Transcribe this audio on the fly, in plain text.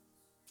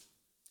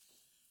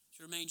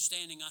Remain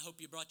standing. I hope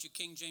you brought your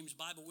King James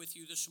Bible with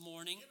you this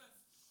morning.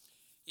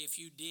 If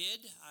you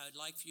did, I'd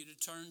like for you to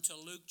turn to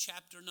Luke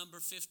chapter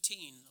number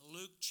 15.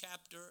 Luke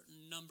chapter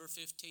number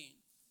 15.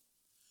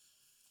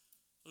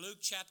 Luke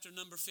chapter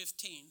number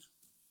 15.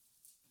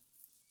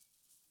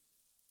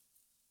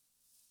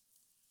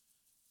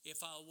 If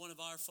one of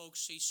our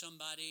folks sees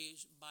somebody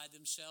by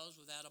themselves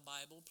without a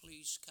Bible,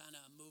 please kind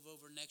of move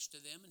over next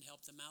to them and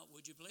help them out,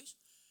 would you please?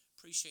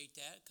 Appreciate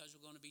that, because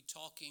we're going to be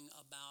talking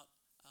about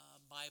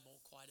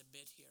Bible quite a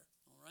bit here,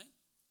 all right?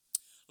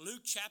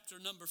 Luke chapter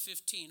number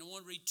 15. I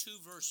want to read two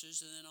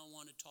verses, and then I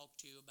want to talk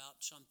to you about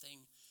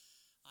something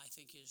I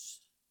think is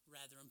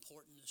rather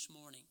important this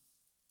morning.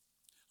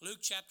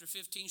 Luke chapter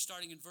 15,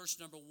 starting in verse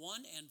number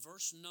 1 and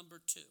verse number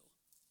 2.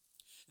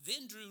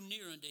 Then drew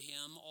near unto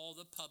him all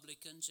the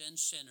publicans and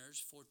sinners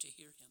for to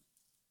hear him.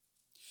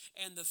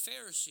 And the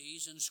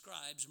Pharisees and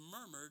scribes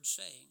murmured,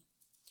 saying,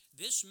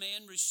 This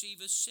man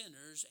receiveth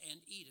sinners and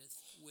eateth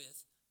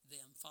with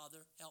them.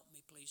 Father, help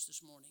me please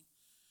this morning,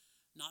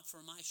 not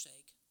for my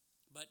sake,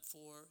 but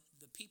for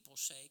the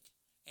people's sake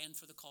and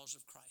for the cause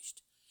of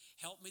Christ.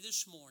 Help me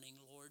this morning,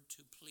 Lord,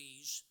 to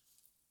please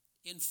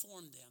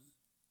inform them,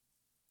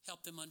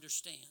 help them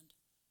understand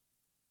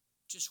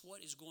just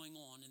what is going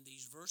on in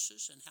these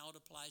verses and how it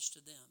applies to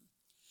them.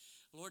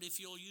 Lord, if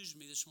you'll use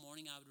me this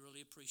morning, I would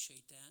really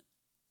appreciate that.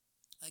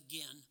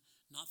 Again,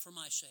 not for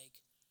my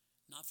sake,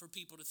 not for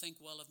people to think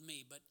well of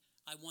me, but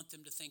I want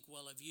them to think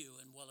well of you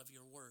and well of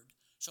your word.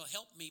 So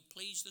help me,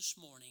 please, this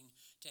morning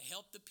to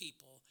help the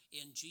people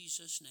in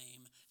Jesus'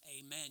 name.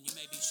 Amen. You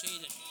may be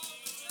seated.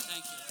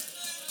 Thank you.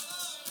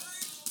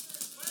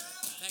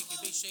 Thank you.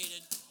 Be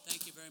seated.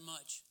 Thank you very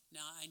much.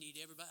 Now, I need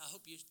everybody. I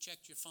hope you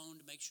checked your phone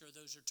to make sure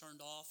those are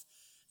turned off.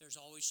 There's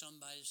always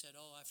somebody that said,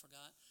 I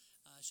forgot.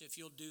 So if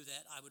you'll do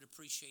that, I would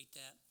appreciate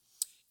that.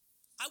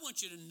 I want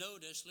you to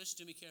notice,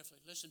 listen to me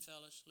carefully. Listen,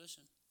 fellas,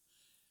 listen.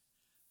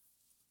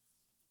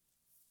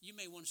 You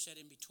may want to sit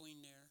in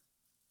between there.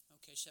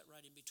 Okay, sit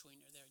right in between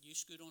there. You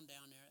scoot on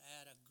down there.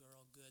 Atta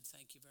girl, good.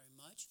 Thank you very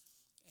much.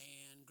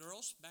 And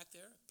girls back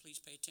there, please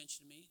pay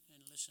attention to me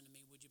and listen to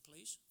me, would you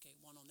please? Okay,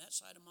 one on that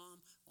side of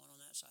mom, one on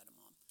that side of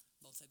mom.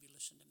 Both of you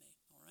listen to me,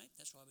 all right?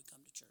 That's why we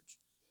come to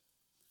church.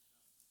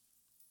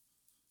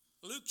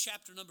 Luke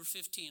chapter number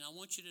 15. I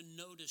want you to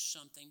notice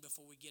something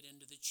before we get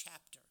into the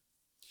chapter.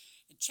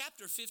 In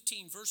chapter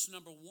 15, verse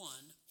number 1,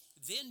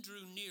 then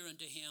drew near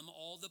unto him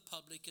all the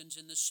publicans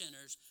and the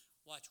sinners.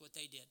 Watch what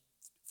they did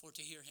for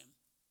to hear him.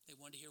 They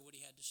wanted to hear what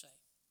he had to say.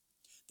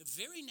 The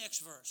very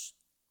next verse,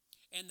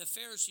 and the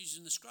Pharisees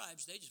and the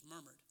scribes, they just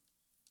murmured.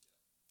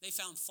 They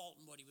found fault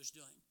in what he was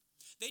doing.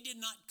 They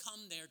did not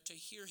come there to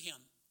hear him.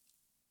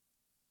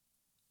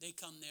 They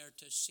come there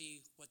to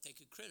see what they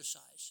could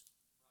criticize,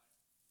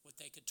 what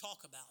they could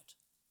talk about,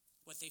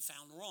 what they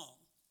found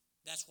wrong.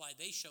 That's why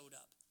they showed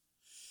up.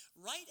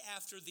 Right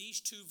after these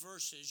two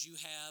verses, you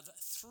have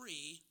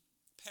three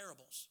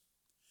parables.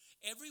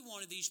 Every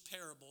one of these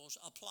parables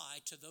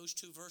apply to those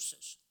two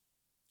verses.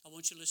 I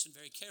want you to listen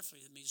very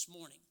carefully to me this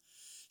morning.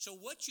 So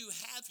what you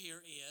have here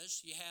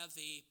is, you have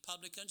the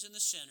publicans and the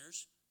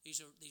sinners.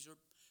 These are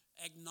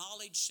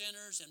acknowledged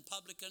sinners and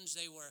publicans.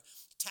 They were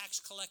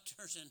tax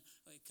collectors, and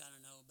we kind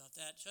of know about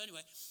that. So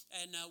anyway,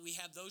 and we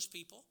have those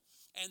people.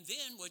 And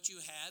then what you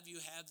have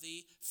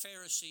the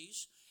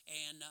Pharisees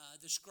and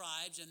the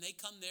scribes, and they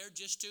come there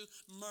just to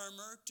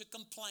murmur, to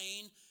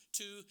complain,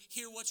 to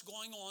hear what's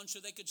going on so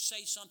they could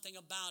say something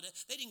about it.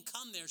 They didn't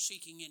come there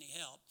seeking any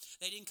help.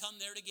 They didn't come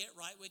there to get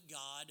right with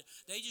God.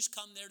 They just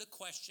come there to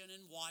question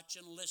and watch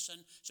and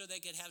listen so they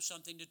could have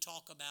something to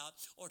talk about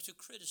or to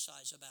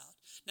criticize about.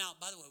 Now,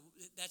 by the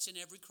way, that's in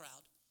every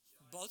crowd.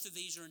 Both of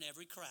these are in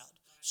every crowd.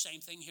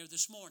 Same thing here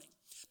this morning.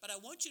 But I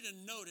want you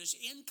to notice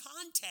in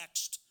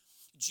context,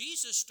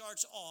 Jesus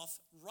starts off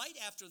right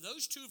after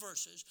those two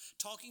verses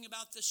talking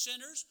about the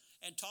sinners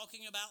and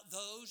talking about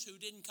those who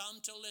didn't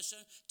come to listen,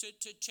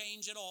 to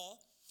change it all.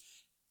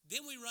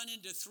 Then we run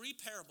into three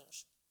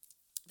parables.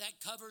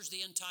 That covers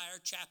the entire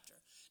chapter.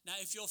 Now,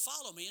 if you'll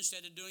follow me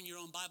instead of doing your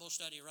own Bible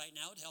study right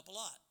now, it'd help a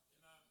lot.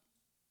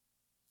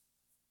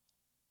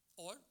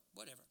 Or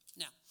whatever.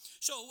 Now,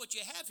 so what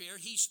you have here,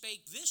 he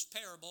spake this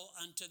parable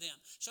unto them.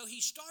 So he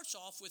starts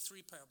off with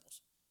three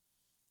parables.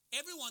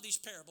 Every one of these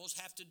parables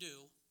have to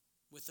do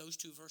with those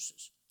two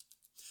verses.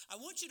 I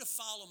want you to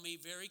follow me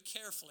very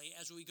carefully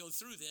as we go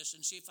through this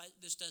and see if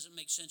this doesn't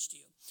make sense to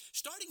you.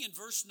 Starting in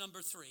verse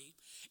number 3,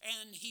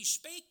 and he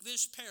spake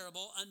this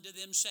parable unto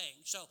them,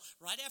 saying. So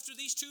right after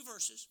these two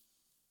verses,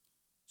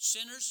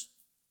 sinners,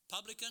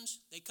 publicans,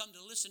 they come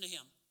to listen to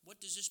him. What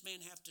does this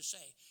man have to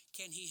say?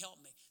 Can he help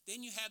me?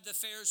 Then you have the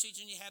Pharisees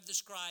and you have the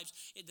scribes.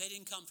 They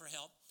didn't come for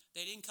help.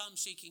 They didn't come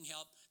seeking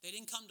help. They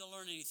didn't come to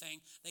learn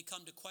anything. They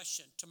come to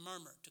question, to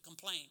murmur, to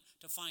complain,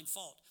 to find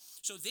fault.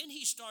 So then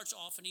he starts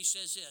off and he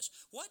says this.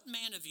 What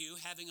man of you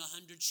having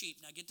 100 sheep?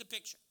 Now get the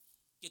picture.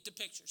 Get the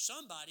picture.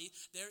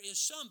 There is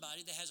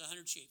somebody that has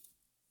 100 sheep.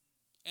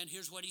 And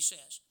here's what he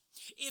says.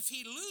 If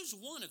he lose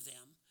one of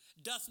them,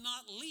 doth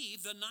not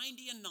leave the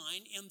 99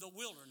 in the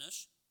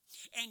wilderness,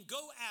 and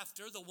go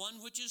after the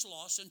one which is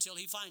lost until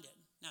he find it.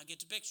 Now get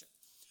the picture.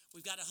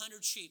 We've got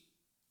 100 sheep.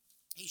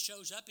 He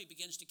shows up, he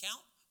begins to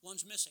count,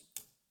 one's missing.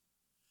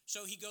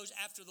 So he goes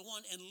after the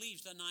one and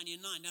leaves the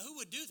 99. Now who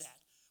would do that?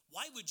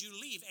 Why would you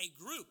leave a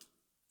group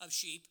of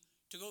sheep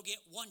to go get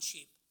one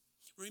sheep?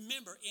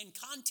 Remember, in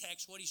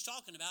context, what he's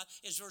talking about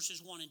is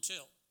verses 1 and 2.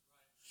 Right.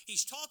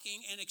 He's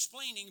talking and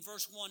explaining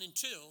verse 1 and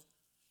 2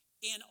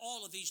 in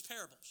all of these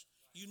parables.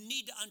 You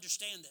need to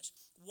understand this.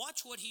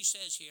 Watch what he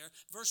says here,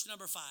 verse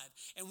number 5.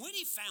 And when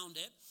he found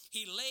it,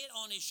 he laid it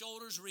on his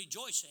shoulders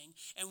rejoicing.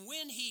 And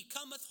when he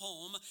cometh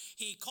home,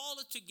 he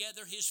calleth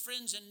together his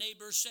friends and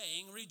neighbors,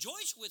 saying,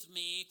 Rejoice with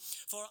me,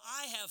 for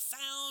I have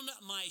found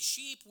my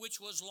sheep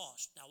which was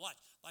lost. Now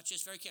watch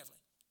this very carefully.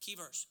 Key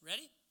verse,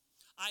 ready?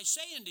 I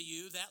say unto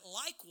you that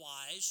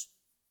likewise,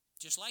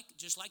 just like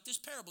this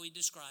parable he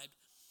described,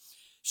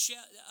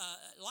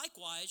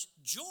 likewise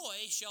joy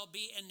shall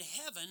be in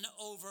heaven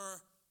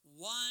over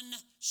one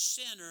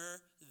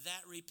sinner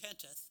that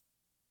repenteth.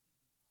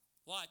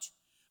 Watch.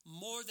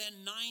 More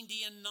than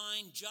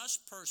 99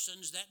 just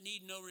persons that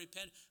need no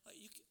repentance.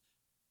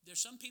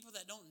 There's some people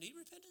that don't need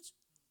repentance.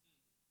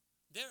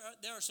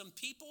 There are some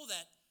people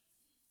that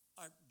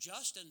are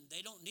just and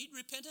they don't need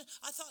repentance.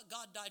 I thought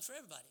God died for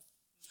everybody.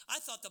 I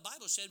thought the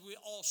Bible said we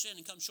all sin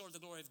and come short of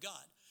the glory of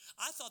God.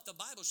 I thought the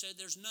Bible said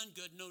there's none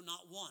good, no,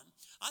 not one.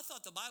 I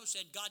thought the Bible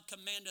said God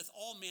commandeth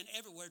all men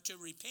everywhere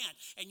to repent.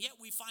 And yet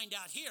we find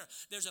out here,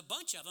 there's a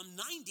bunch of them,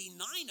 99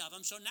 of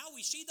them. So now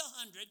we see the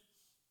 100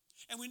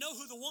 and we know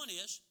who the one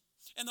is.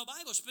 And the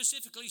Bible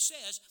specifically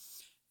says,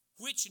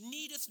 which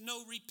needeth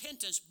no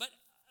repentance. But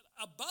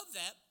above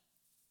that,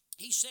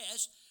 he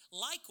says,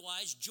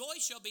 likewise, joy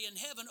shall be in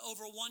heaven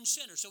over one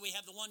sinner. So we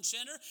have the one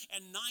sinner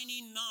and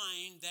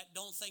 99 that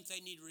don't think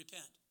they need to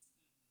repent.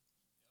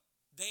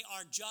 They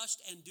are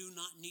just and do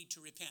not need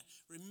to repent.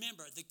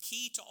 Remember, the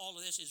key to all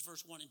of this is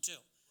verse 1 and 2. Right.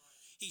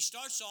 He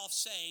starts off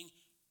saying,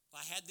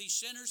 I had these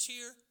sinners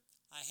here,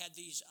 I had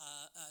these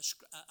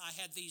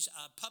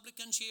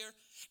publicans here,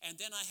 and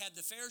then I had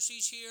the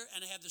Pharisees here,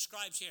 and I have the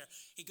scribes here.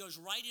 He goes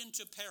right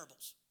into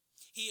parables.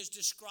 He is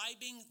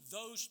describing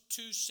those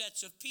two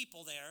sets of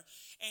people there,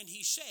 and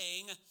he's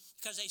saying,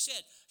 because they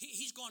said,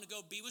 he's going to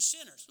go be with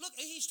sinners. Look,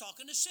 he's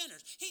talking to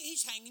sinners.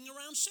 He's hanging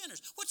around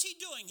sinners. What's he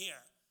doing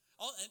here?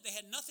 Oh, they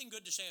had nothing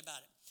good to say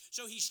about it.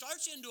 So he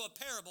starts into a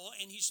parable,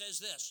 and he says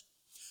this,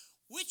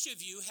 which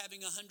of you,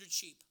 having 100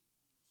 sheep,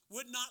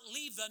 would not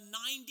leave the 99,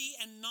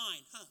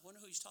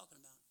 wonder who he's talking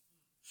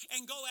about,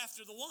 and go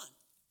after the one?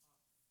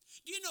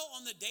 Do you know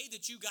on the day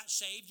that you got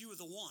saved, you were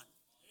the one?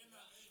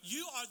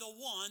 You are the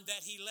one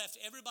that he left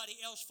everybody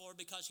else for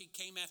because he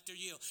came after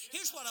you.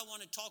 Here's what I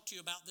want to talk to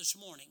you about this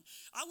morning.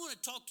 I want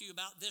to talk to you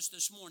about this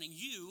morning.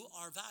 You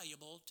are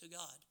valuable to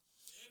God.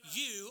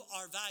 You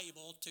are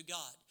valuable to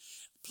God.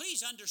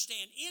 Please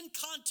understand, in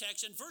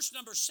context, in verse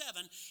number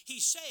 7,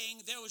 he's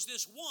saying there was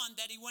this one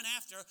that he went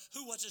after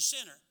who was a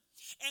sinner.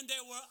 And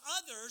there were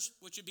others,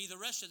 which would be the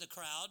rest of the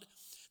crowd,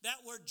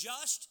 that were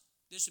just,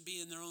 this would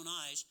be in their own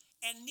eyes,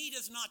 and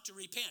needeth not to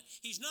repent.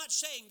 He's not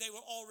saying they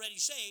were already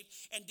saved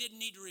and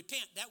didn't need to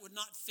repent. That would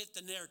not fit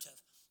the narrative.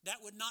 That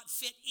would not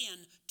fit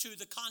in to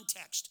the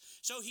context.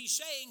 So he's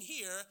saying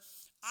here,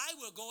 I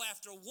will go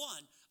after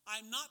one.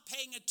 I'm not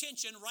paying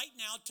attention right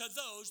now to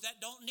those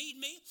that don't need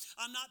me.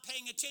 I'm not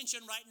paying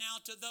attention right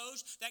now to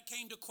those that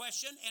came to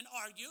question and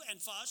argue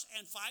and fuss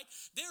and fight.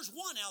 There's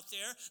one out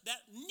there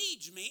that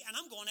needs me, and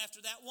I'm going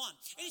after that one.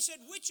 And he said,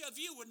 which of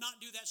you would not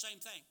do that same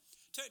thing?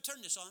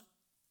 Turn this on.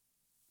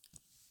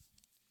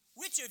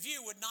 Which of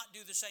you would not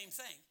do the same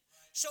thing?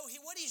 So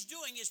what he's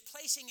doing is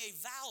placing a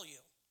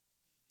value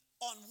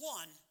on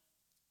one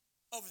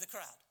over the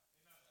crowd.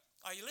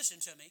 Are you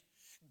listening to me?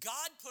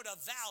 God put a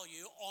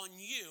value on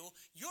you.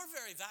 You're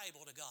very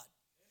valuable to God.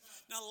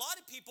 Now, a lot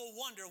of people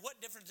wonder, what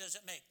difference does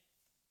it make?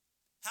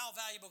 How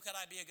valuable could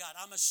I be to God?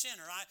 I'm a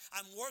sinner.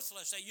 I'm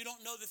worthless. You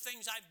don't know the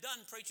things I've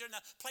done, preacher, and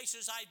the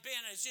places I've been.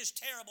 It's just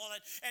terrible.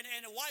 And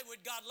why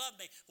would God love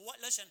me?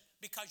 Listen,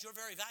 because you're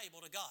very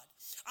valuable to God.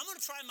 I'm going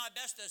to try my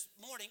best this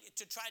morning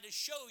to try to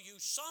show you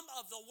some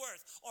of the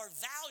worth or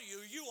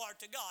value you are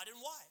to God and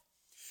why.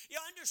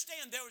 You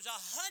understand there was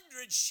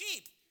 100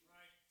 sheep.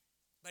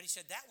 But he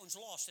said, that one's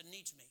lost and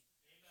needs me.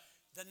 Amen.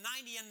 The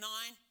 99,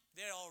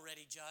 they're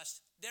already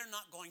just. They're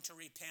not going to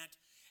repent.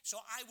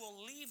 So I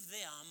will leave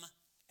them,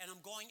 and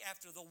I'm going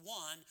after the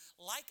one,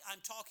 like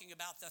I'm talking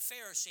about the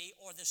Pharisee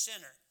or the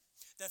sinner.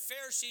 The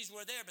Pharisees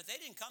were there, but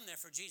they didn't come there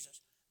for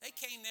Jesus. They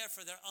came there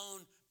for their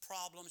own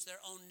problems,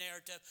 their own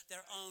narrative,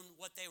 their own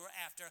what they were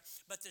after.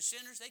 But the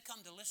sinners, they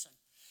come to listen.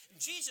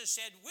 Jesus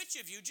said, which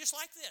of you, just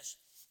like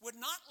this, would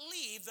not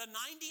leave the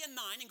 99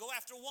 and go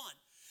after one?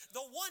 The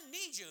one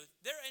needs you.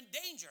 They're in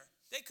danger.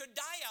 They could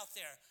die out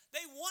there.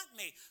 They want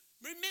me.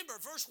 Remember,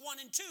 verse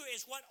 1 and 2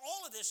 is what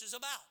all of this is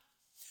about.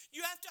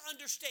 You have to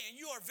understand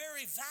you are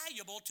very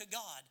valuable to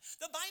God.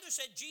 The Bible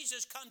said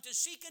Jesus come to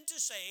seek and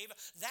to save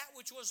that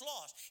which was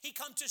lost. He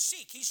come to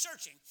seek. He's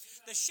searching.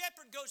 The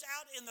shepherd goes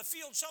out in the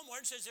field somewhere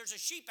and says there's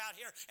a sheep out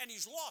here and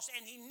he's lost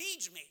and he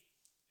needs me.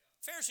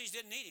 Pharisees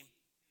didn't need him.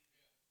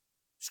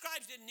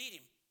 Scribes didn't need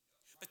him.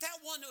 But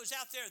that one that was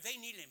out there, they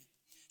needed him.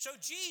 So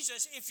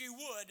Jesus, if you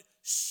would,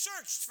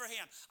 searched for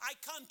him. I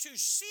come to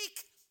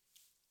seek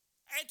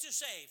and to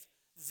save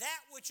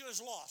that which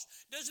was lost.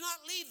 Does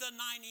not leave the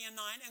 99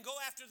 and go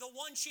after the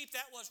one sheep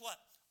that was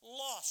what?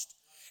 Lost.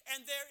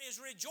 And there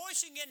is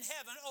rejoicing in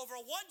heaven over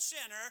one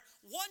sinner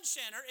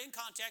in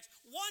context,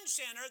 one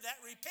sinner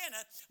that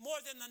repenteth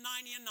more than the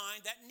 99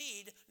 that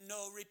need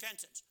no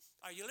repentance.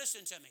 Are you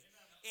listening to me?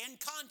 In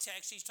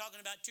context, he's talking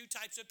about two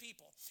types of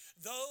people.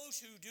 Those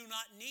who do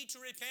not need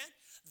to repent,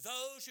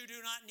 those who do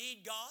not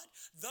need God,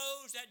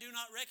 those that do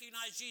not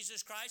recognize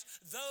Jesus Christ,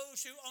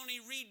 those who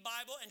only read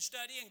Bible and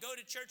study and go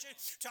to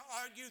churches to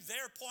argue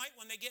their point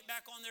when they get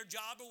back on their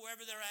job or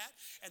wherever they're at.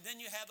 And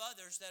then you have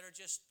others that are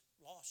just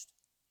lost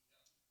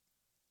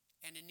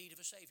and in need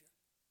of a Savior.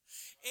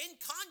 In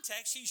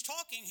context, he's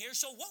talking here.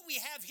 So what we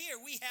have here,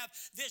 we have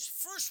this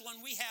first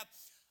one, we have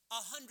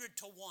 100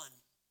 to 1.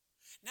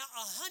 Now,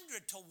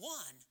 100 to 1,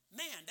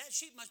 man, that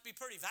sheep must be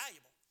pretty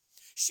valuable.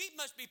 Sheep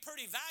must be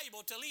pretty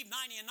valuable to leave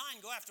 99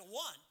 and go after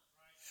one.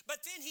 Right.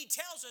 But then he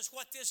tells us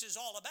what this is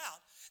all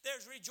about.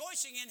 There's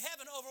rejoicing in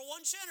heaven over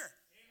one sinner.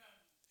 Amen.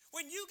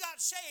 When you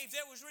got saved,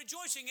 there was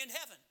rejoicing in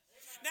heaven.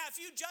 Now,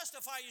 if you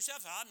justify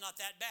yourself, I'm not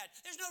that bad,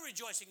 there's no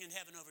rejoicing in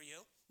heaven over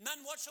you.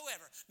 None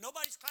whatsoever.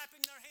 Nobody's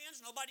clapping their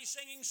hands. Nobody's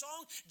singing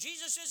songs.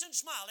 Jesus isn't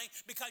smiling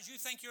because you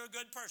think you're a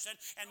good person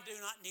and do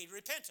not need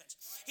repentance.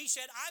 He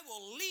said, I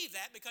will leave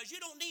that because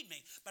you don't need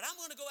me. But I'm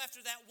going to go after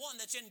that one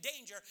that's in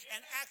danger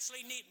and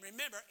actually need.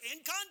 Remember,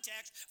 in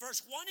context,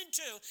 verse 1 and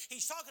 2,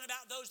 he's talking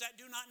about those that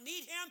do not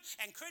need him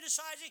and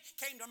criticizing,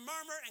 came to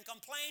murmur and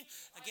complain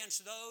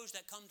against those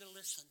that come to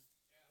listen.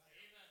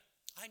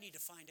 I need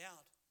to find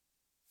out.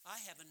 I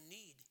have a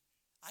need.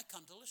 I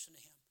come to listen to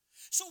him.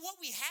 So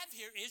what we have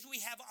here is we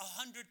have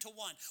 100 to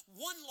 1.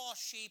 One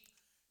lost sheep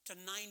to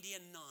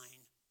 99.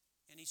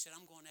 And he said,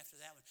 I'm going after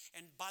that one.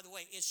 And by the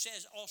way, it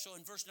says also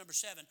in verse number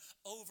 7,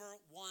 over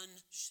one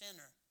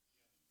sinner.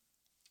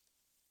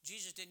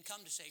 Jesus didn't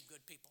come to save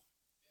good people.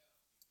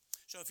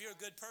 So if you're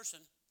a good person,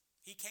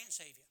 he can't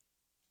save you.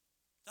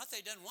 Not that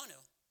he doesn't want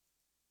to.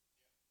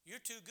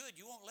 You're too good.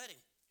 You won't let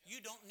him. You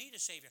don't need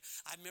a Savior.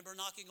 I remember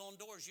knocking on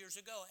doors years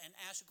ago and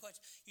asking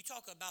questions. You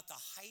talk about the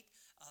height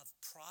of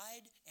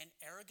pride and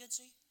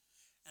arrogancy.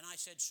 And I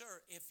said,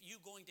 sir, if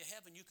you going to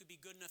heaven, you could be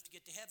good enough to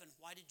get to heaven.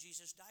 Why did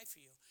Jesus die for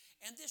you?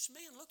 And this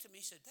man looked at me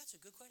and said, that's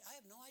a good question. I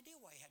have no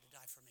idea why he had to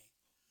die for me.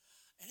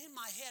 And in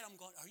my head, I'm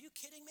going, are you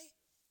kidding me?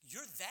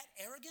 You're that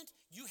arrogant?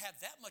 You have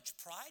that much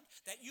pride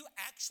that you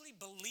actually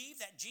believe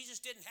that Jesus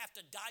didn't have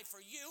to die for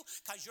you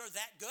because you're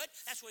that good?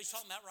 That's what he's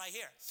talking about right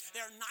here.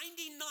 There are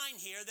 99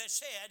 here that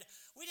said,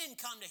 we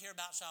didn't come to hear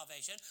about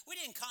salvation. We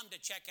didn't come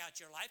to check out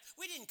your life.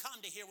 We didn't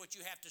come to hear what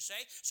you have to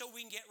say so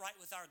we can get right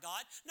with our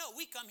God. No,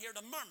 we come here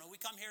to murmur. We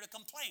come here to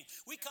complain.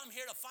 We come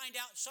here to find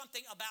out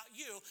something about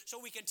you so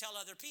we can tell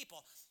other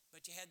people.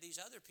 But you had these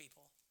other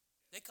people.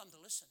 They come to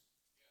listen.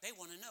 They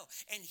want to know.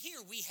 And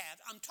here we have,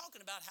 I'm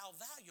talking about how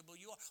valuable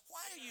you are. Why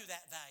are you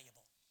that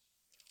valuable?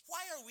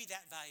 Why are we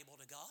that valuable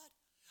to God?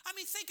 I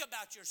mean, think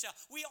about yourself.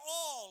 We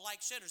all, like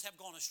sinners, have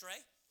gone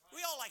astray.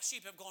 We all, like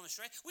sheep, have gone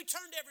astray. We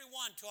turned every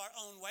one to our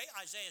own way,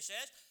 Isaiah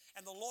says,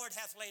 and the Lord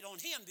hath laid on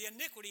him the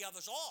iniquity of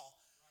us all.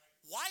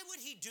 Why would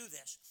he do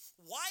this?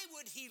 Why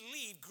would he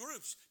leave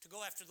groups to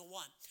go after the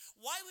one?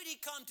 Why would he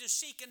come to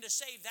seek and to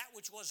save that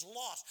which was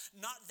lost,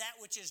 not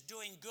that which is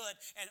doing good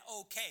and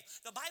okay?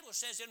 The Bible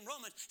says in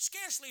Romans,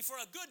 scarcely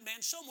for a good man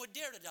some would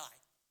dare to die.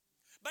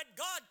 But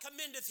God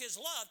commendeth his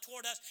love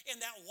toward us in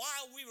that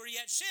while we were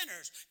yet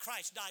sinners,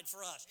 Christ died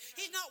for us.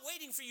 He's not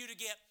waiting for you to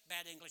get,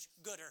 bad English,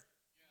 gooder.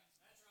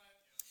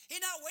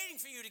 He's not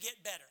waiting for you to get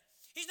better.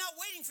 He's not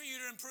waiting for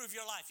you to improve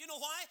your life. You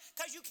know why?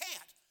 Because you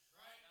can't.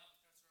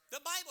 The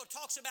Bible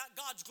talks about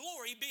God's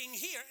glory being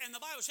here, and the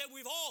Bible said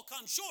we've all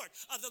come short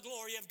of the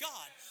glory of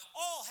God.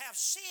 All have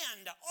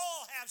sinned.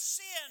 All have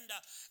sinned.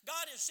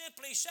 God is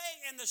simply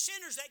saying, and the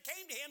sinners that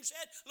came to him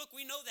said, look,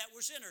 we know that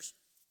we're sinners.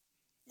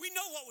 We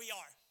know what we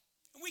are.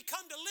 And we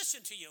come to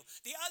listen to you.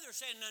 The others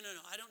said, no,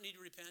 I don't need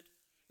to repent.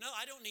 No,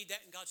 I don't need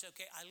that. And God said,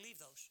 okay, I leave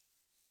those.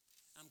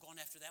 I'm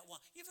going after that one.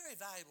 You're very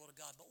valuable to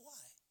God, but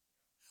why?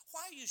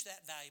 Why are you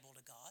that valuable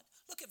to God?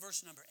 Look at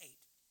verse number 8.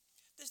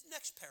 This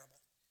next parable.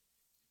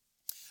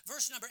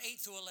 Verse number 8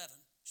 through 11.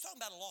 He's talking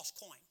about a lost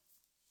coin.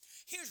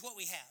 Here's what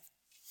we have.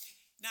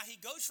 Now he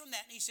goes from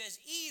that and he says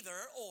either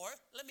or,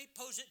 let me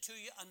pose it to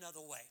you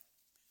another way.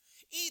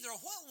 Either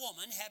what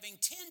woman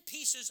having 10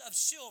 pieces of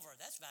silver,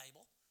 that's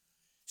valuable.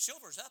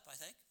 Silver's up, I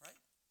think, right?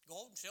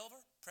 Gold and silver,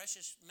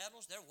 precious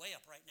metals, they're way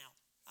up right now.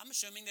 I'm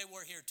assuming they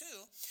were here too.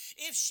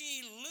 If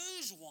she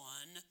lose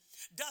one,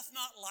 doth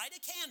not light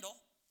a candle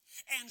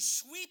and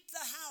sweep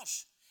the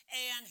house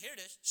and, here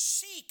it is,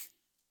 seek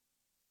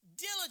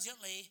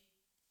diligently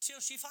till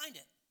she find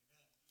it.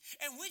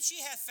 And when she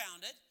hath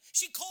found it,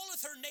 she calleth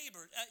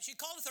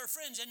her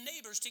friends and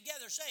neighbors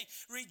together, saying,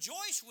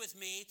 rejoice with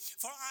me,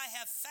 for I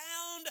have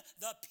found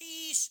the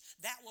piece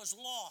that was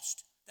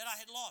lost, that I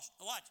had lost.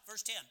 Watch,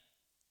 verse 10.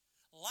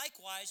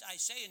 Likewise, I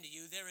say unto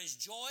you, there is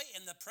joy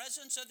in the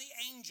presence of the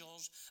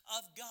angels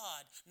of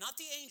God. Not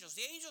the angels.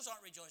 The angels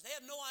aren't rejoicing. They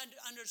have no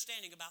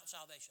understanding about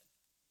salvation.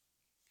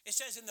 It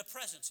says in the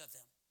presence of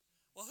them.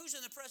 Well, who's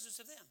in the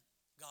presence of them?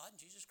 God and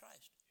Jesus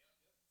Christ.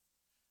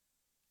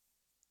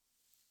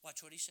 Watch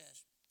what he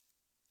says.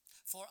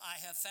 For I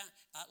have found,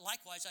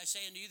 likewise I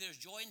say unto you, there's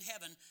joy in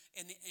heaven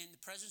in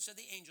the presence of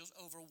the angels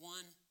over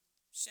one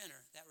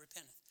sinner that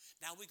repenteth.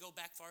 Now we go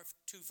back for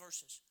 2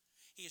 verses.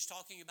 He is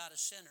talking about a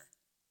sinner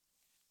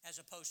as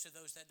opposed to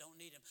those that don't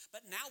need him.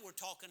 But now we're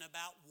talking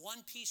about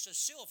 1 piece of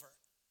silver.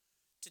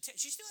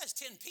 She still has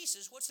 10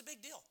 pieces. What's the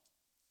big deal?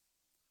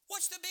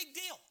 What's the big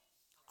deal?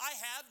 I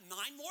have 9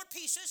 more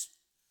pieces.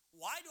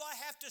 Why do I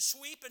have to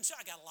sweep and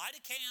I got to light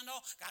a candle,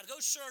 got to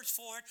go search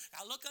for it,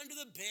 got to look under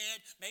the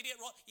bed, maybe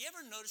it rolls. You ever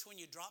notice when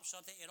you drop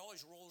something, it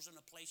always rolls in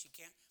a place you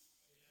can't?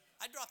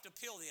 I dropped a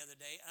pill the other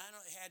day, and I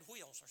don't know, it had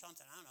wheels or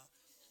something, I don't know.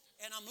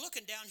 And I'm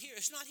looking down here.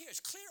 It's not here.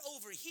 It's clear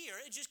over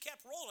here. It just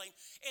kept rolling.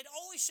 It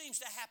always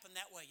seems to happen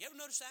that way. You ever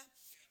notice that?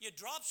 You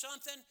drop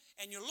something,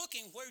 and you're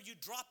looking where you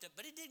dropped it,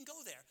 but it didn't go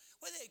there.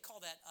 What do they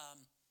call that?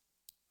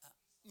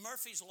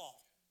 Murphy's Law.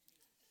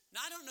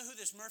 Now, I don't know who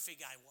this Murphy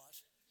guy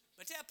was,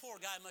 but that poor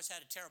guy must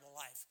have had a terrible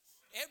life.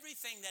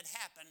 Everything that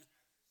happened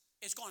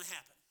is going to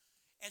happen.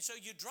 And so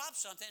you drop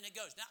something, and it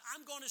goes. Now,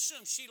 I'm going to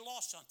assume she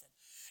lost something.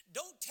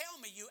 Don't tell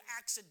me you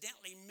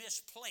accidentally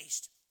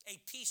misplaced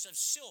a piece of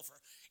silver.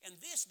 And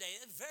this day,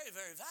 it's very,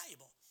 very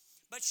valuable.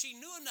 But she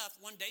knew enough.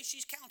 One day,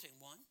 she's counting.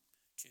 1,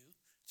 2,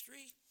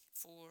 3,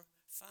 4,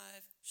 5,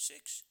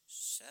 6,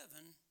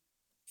 7,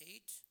 8,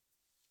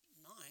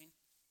 9.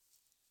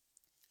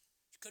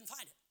 She couldn't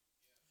find it.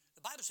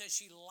 The Bible says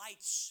she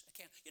lights a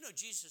candle. You know,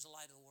 Jesus is the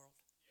light of the world.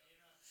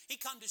 He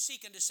come to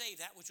seek and to save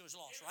that which was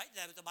lost, right?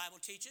 That's what the Bible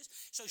teaches.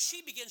 So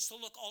she begins to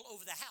look all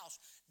over the house.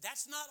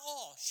 That's not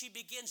all. She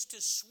begins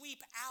to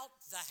sweep out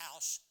the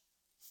house.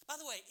 By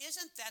the way,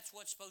 isn't that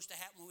what's supposed to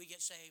happen when we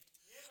get saved?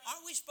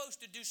 Aren't we supposed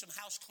to do some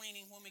house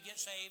cleaning when we get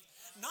saved?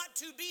 Not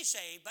to be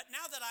saved, but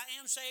now that I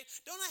am saved,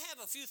 don't I have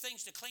a few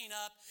things to clean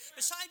up?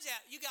 Besides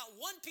that, you got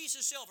 1 piece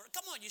of silver.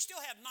 Come on, you still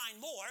have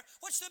 9 more.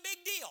 What's the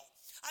big deal?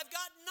 I've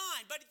got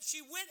 9, but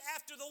she went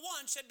after the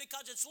one, said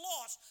because it's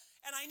lost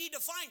and I need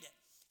to find it.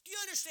 Do you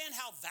understand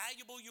how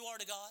valuable you are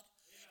to God?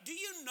 Do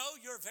you know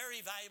you're very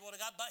valuable to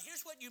God? But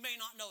here's what you may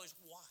not know is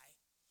why.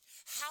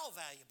 How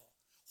valuable?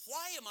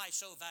 Why am I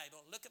so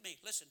valuable? Look at me.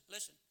 Listen.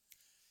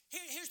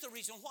 Here's the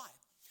reason why.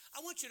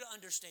 I want you to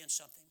understand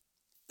something.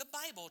 The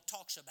Bible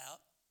talks about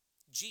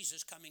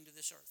Jesus coming to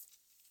this earth.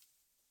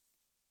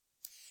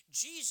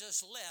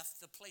 Jesus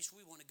left the place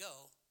we want to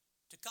go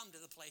to come to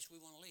the place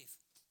we want to leave.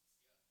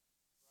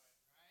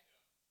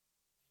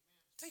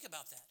 Think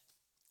about that.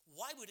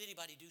 Why would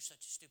anybody do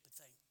such a stupid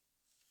thing?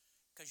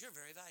 Because you're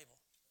very valuable.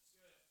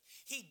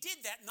 He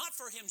did that not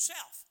for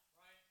himself.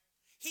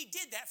 He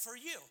did that for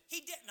you. He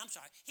did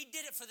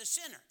it for the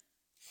sinner.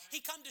 He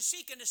come to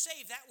seek and to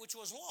save that which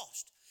was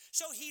lost.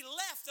 So he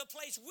left the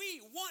place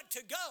we want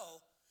to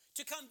go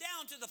to come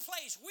down to the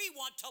place we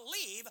want to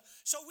leave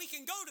so we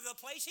can go to the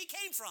place he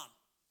came from.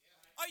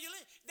 Are you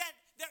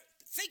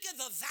think of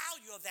the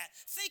value of that.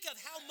 Think of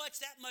how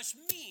much that must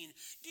mean.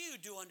 Do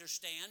you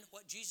understand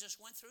what Jesus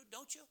went through?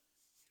 Don't you?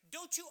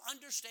 Don't you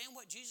understand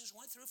what Jesus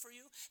went through for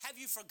you? Have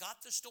you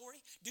forgot the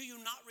story? Do you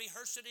not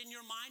rehearse it in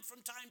your mind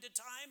from time to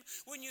time?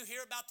 When you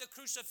hear about the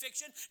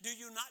crucifixion, do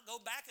you not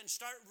go back and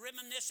start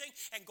reminiscing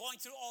and going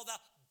through all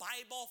the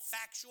Bible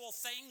factual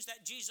things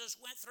that Jesus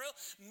went through?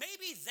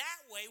 Maybe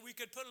that way we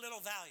could put a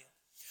little value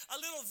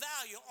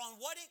on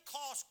what it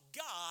cost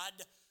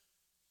God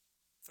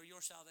for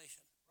your salvation.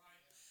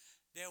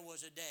 There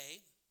was a day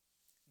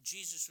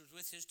Jesus was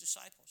with his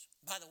disciples.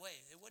 By the way,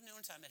 it wasn't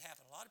the only time it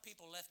happened. A lot of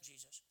people left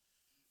Jesus.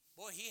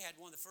 Boy, he had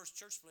one of the first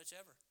church splits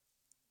ever.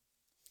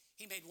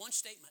 He made one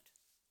statement.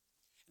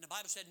 And the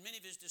Bible said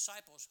many of his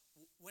disciples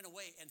went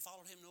away and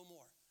followed him no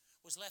more.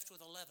 Was left with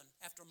 11.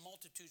 After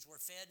multitudes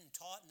were fed and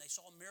taught and they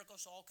saw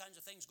miracles, all kinds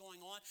of things going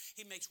on,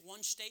 he makes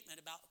one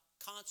statement about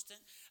constant,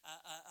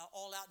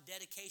 all-out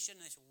dedication.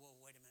 And they said, whoa,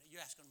 wait a minute.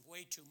 You're asking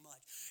way too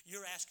much.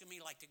 You're asking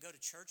me like to go to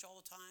church all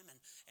the time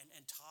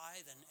and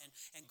tithe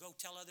and go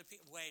tell other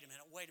people. Wait a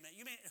minute.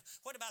 You mean,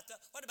 what about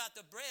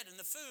the bread and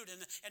the food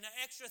and the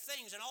extra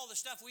things and all the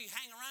stuff we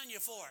hang around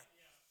you for?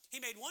 He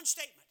made one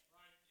statement.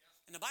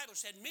 And the Bible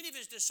said many of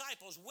his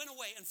disciples went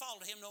away and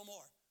followed him no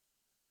more.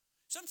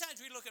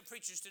 Sometimes we look at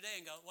preachers today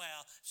and go,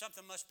 well,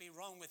 something must be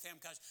wrong with him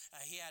because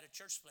he had a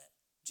church split.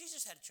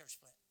 Jesus had a church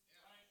split.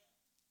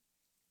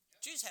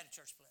 Jesus had a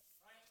church split.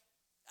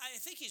 I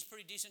think he's a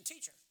pretty decent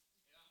teacher.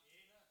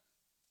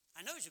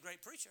 I know he's a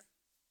great preacher.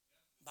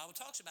 The Bible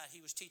talks about he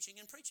was teaching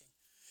and preaching.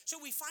 So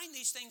we find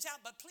these things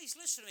out, but please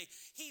listen to me.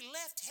 He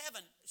left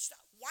heaven.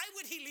 Why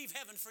would he leave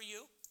heaven for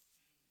you?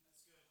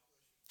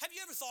 Have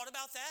you ever thought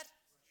about that?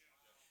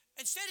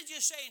 Instead of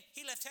just saying,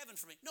 he left heaven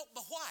for me. No,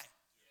 but why?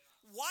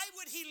 Why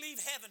would he leave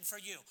heaven for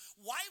you?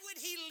 Why would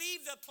he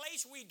leave the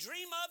place we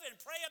dream of and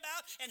pray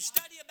about and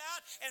study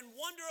about and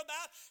wonder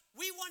about?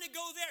 We want to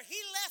go there. He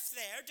left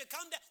there to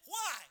come down.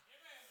 Why?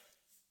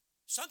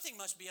 Something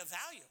must be of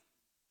value.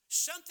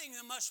 something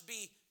that must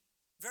be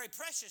very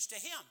precious to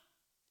him.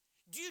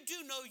 Do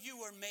know you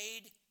were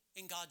made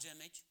in God's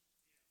image?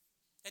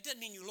 That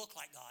doesn't mean you look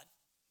like God.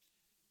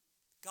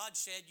 God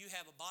said you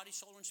have a body,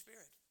 soul, and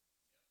spirit.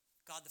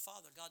 God the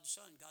Father, God the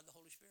Son, God the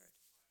Holy Spirit.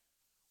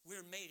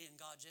 We're made in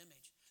God's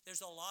image.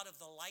 There's a lot of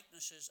the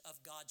likenesses of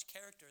God's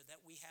character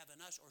that we have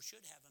in us or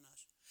should have in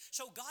us.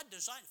 So God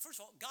designed,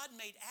 first of all, God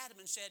made Adam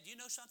and said, you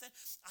know something?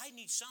 I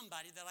need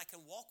somebody that I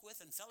can walk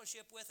with and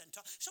fellowship with and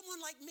talk,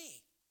 someone like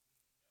me.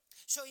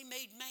 So he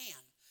made man.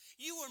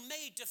 You were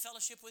made to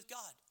fellowship with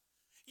God.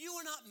 You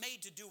were not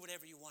made to do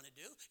whatever you want to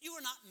do. You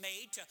were not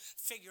made to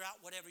figure out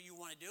whatever you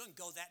want to do and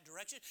go that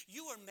direction.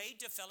 You were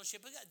made to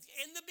fellowship with God.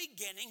 In the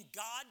beginning,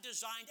 God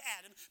designed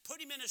Adam, put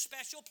him in a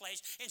special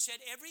place, and said,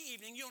 every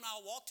evening you and I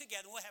will walk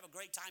together and we'll have a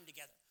great time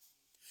together.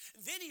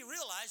 Then he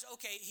realized,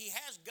 okay, he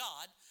has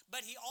God,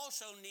 but he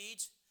also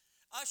needs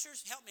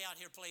ushers. Help me out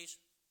here, please.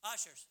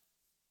 Ushers.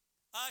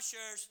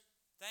 Ushers.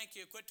 Thank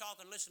you. Quit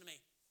talking. Listen to me.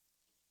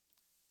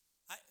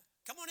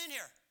 Come on in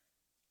here.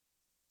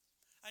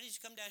 I need you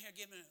to come down here and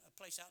give him a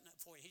place out in that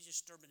foyer. He's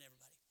just disturbing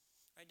everybody.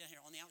 Right down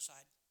here on the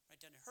outside.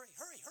 Right down there. Hurry,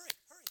 hurry, hurry,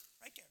 hurry.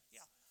 Right there.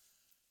 Yeah.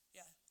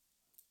 Yeah.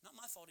 Not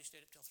my fault he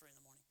stayed up till 3 in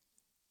the morning.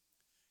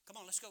 Come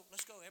on, let's go.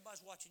 Let's go.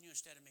 Everybody's watching you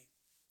instead of me.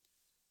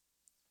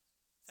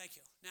 Thank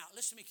you. Now,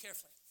 listen to me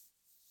carefully.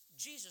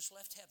 Jesus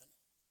left heaven.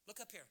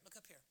 Look up here. Look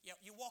up here. Yeah,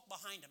 you walk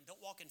behind him.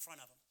 Don't walk in front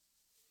of him.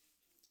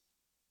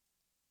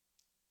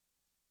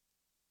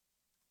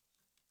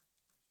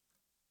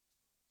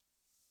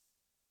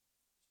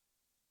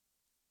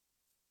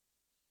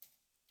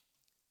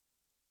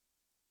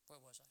 Where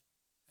was I?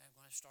 I'm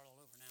going to start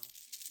all over now.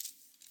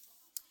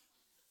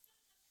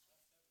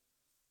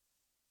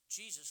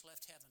 Jesus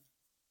left heaven.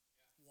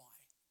 Why?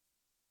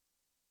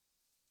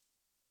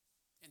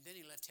 And then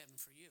he left heaven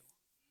for you.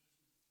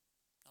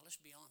 Now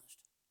let's be honest.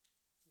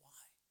 Why?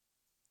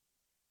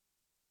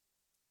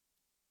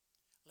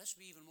 Let's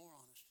be even more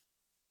honest.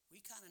 We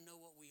kind of know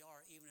what we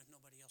are even if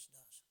nobody else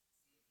does.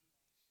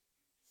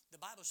 The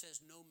Bible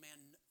says no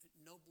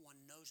one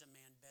knows a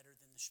man better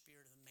than the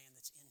spirit of the man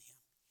that's in him.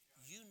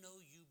 You know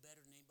you better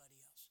than anybody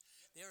else.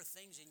 There are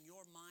things in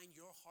your mind,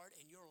 your heart,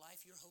 and your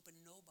life you're hoping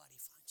nobody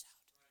finds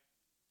out.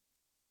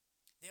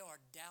 There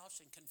are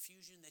doubts and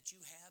confusion that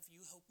you have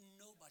you hope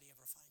nobody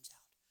ever finds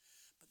out.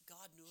 But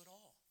God knew it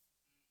all.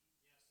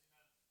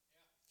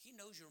 He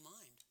knows your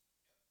mind.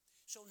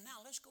 So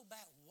now let's go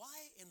back.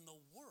 Why in the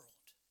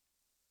world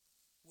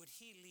would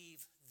he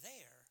leave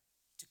there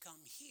to come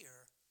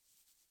here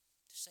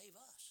to save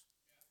us?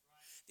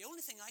 The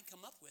only thing I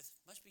come up with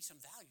must be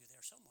some value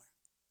there somewhere.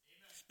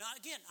 Now,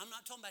 again, I'm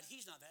not talking about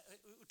he's not that.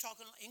 We're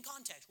talking in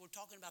context. We're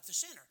talking about the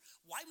sinner.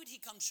 Why would he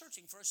come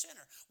searching for a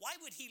sinner? Why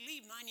would he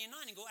leave 99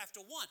 and go after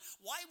one?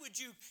 Why would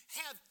you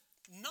have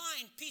 9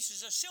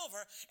 pieces of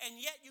silver and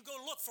yet you go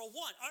look for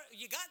one?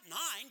 You got 9.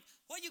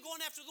 Why are you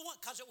going after the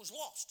one? Because it was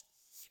lost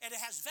and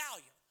it has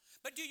value.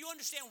 But do you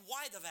understand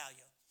why the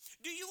value?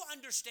 Do you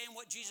understand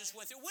what Jesus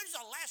went through? When is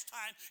the last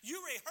time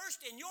you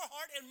rehearsed in your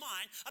heart and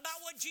mind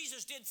about what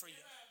Jesus did for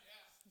you?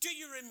 Do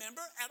you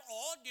remember at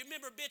all? Do you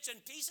remember bits and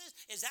pieces?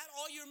 Is that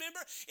all you remember?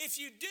 If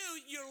you do,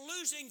 you're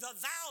losing the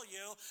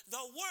value,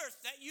 the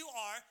worth that you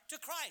are to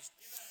Christ.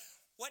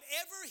 Amen.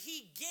 Whatever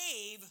he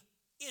gave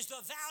is the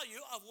value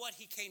of what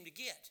he came to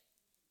get.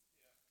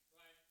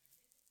 Yeah. Right.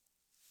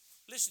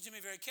 Listen to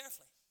me very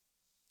carefully.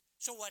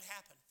 So what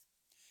happened?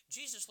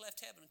 Jesus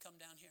left heaven and come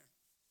down here.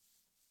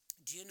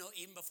 Do you know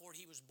even before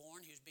he was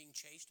born, he was being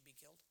chased to be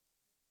killed?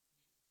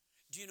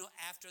 Do you know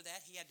after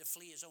that he had to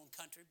flee his own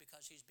country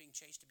because he's being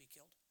chased to be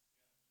killed?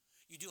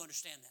 You do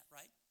understand that,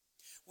 right?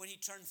 When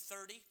he turned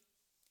 30,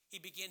 he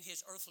began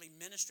his earthly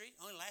ministry. It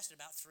only lasted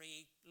about a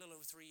little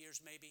over 3 years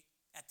maybe,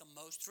 at the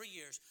most, 3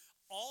 years.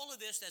 All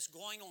of this that's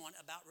going on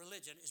about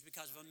religion is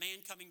because of a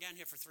man coming down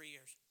here for 3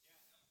 years.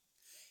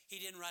 He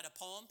didn't write a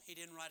poem. He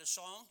didn't write a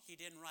song. He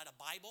didn't write a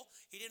Bible.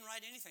 He didn't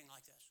write anything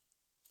like this.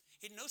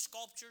 He had no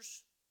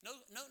sculptures, no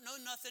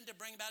nothing to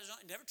bring about his own.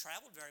 He never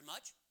traveled very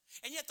much.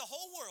 And yet the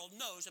whole world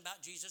knows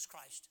about Jesus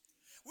Christ.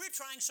 We're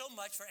trying so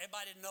much for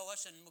everybody to know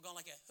us, and we're going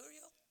like, who are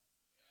you?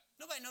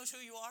 Nobody knows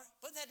who you are.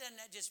 But doesn't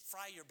that just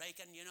fry your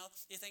bacon, you know?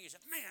 You think,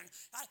 man,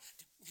 I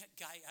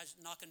was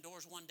knocking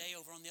doors one day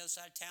over on the other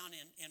side of town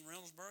in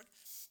Reynoldsburg,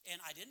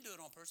 and I didn't do it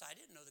on purpose. I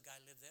didn't know the guy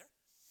lived there.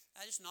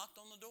 I just knocked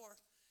on the door,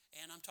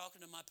 and I'm talking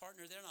to my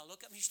partner there, and I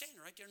look up, and he's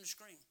standing right there on the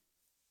screen.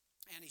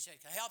 And he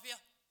said, can I help you?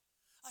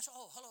 I said,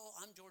 oh, hello,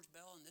 I'm George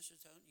Bell, and this is,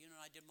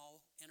 I did my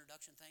whole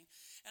introduction thing.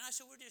 And I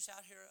said, we're just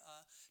out here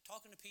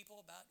talking to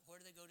people about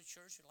where do they go to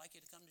church. We'd like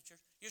you to come to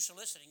church. You're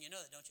soliciting, you know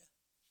that, don't you?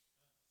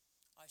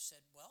 I said,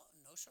 well,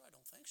 no, sir, I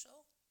don't think so.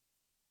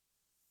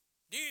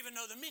 Do you even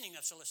know the meaning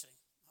of soliciting?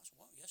 I said,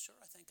 well, yes, sir,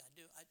 I think I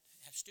do. I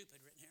have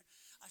stupid written here.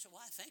 I said, well,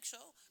 I think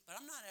so, but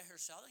I'm not out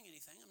here selling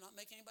anything. I'm not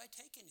making anybody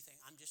take anything.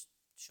 I'm just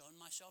showing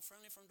myself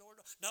friendly from door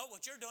to door. No,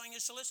 what you're doing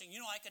is soliciting.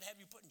 You know, I could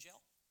have you put in jail.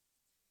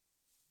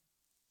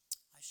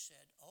 I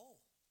said,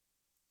 oh,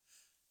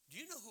 do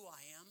you know who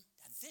I am?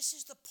 Now, this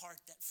is the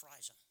part that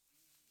fries them.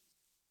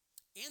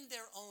 In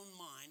their own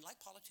mind, like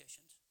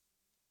politicians,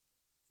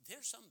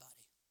 they're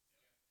somebody.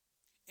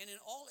 And in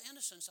all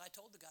innocence, I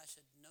told the guy, I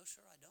said, no,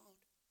 sir, I don't.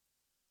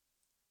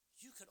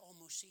 You could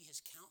almost see his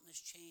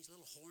countenance change.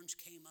 Little horns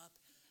came up,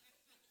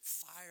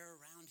 fire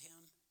around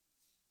him.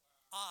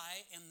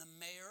 I am the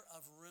mayor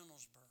of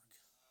Reynoldsburg.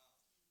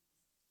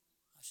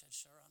 I said,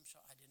 sir, I'm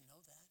sorry, I didn't know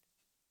that.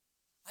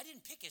 I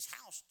didn't pick his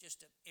house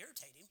just to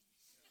irritate him.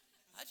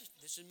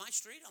 This is my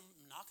street. I'm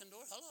knocking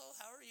door. Hello,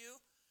 how are you?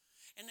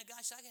 And the guy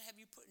said, I can have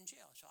you put in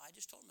jail. So I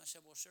just told him, I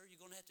said, well, sir,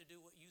 you're going to have to do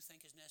what you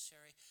think is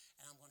necessary,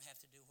 and I'm going to have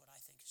to do what I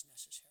think is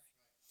necessary.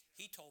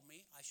 He told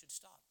me I should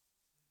stop.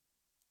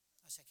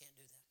 I said, I can't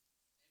do that.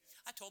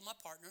 I told my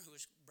partner, who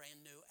was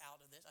brand new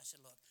out of this, I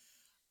said, look,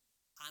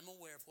 I'm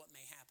aware of what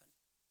may happen.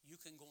 You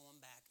can go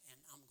on back, and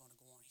I'm going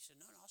to go on. He said,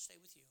 no, I'll stay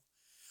with you.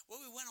 Well,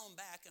 we went on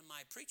back, and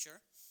my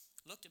preacher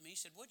looked at me. He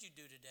said, what'd you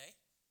do today?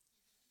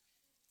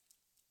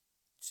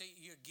 See,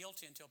 you're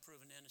guilty until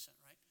proven innocent,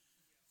 right?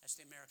 That's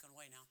the American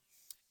way now.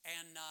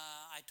 And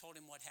I told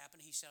him what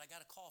happened. He said, I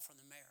got a call from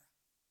the mayor.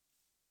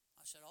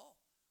 I said, oh,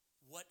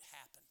 what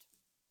happened?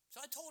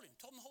 So I told him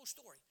the whole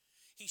story.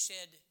 He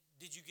said,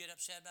 did you get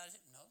upset about it?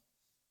 No.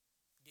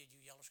 Did you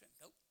yell or scream?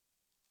 Nope.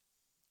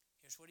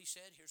 Here's what he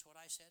said. Here's what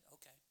I said.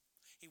 Okay.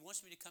 He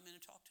wants me to come in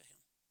and talk to him.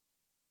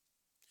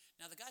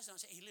 Now, the guy's not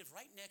saying, he lived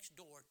right next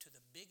door to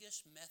the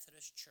biggest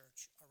Methodist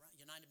church around,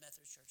 United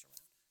Methodist Church around.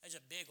 There's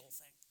a big old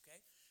thing, okay?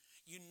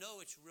 You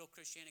know it's real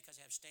Christianity because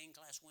they have stained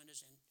glass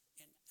windows and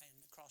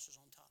the crosses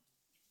on top.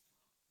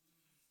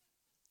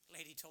 A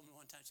lady told me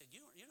one time, said,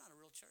 you're not a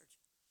real church.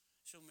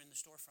 So I'm in the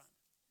storefront.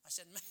 I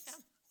said,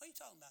 ma'am, what are you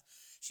talking about?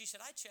 She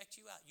said, I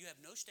checked you out. You have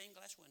no stained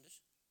glass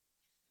windows.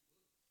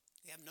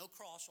 You have no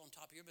cross on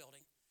top of your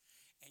building.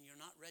 And you're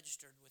not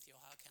registered with the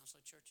Ohio Council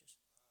of Churches.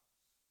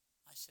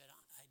 I said,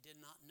 I did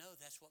not know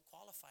that's what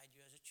qualified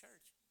you as a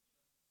church.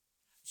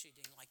 She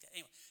didn't like that.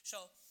 Anyway,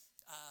 so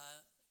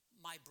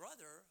my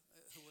brother,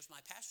 who was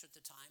my pastor at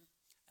the time,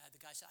 the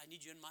guy said, I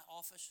need you in my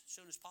office as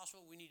soon as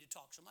possible. We need to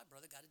talk. So my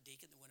brother got a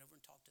deacon that went over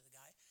and talked to the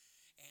guy.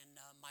 And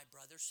my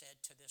brother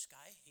said to this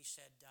guy, he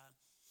said,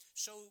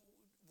 so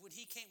when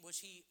he came, was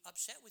he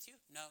upset with you?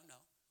 No.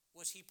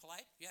 Was he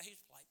polite? Yeah, he's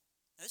polite.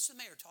 Now, this is the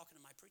mayor talking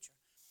to my preacher.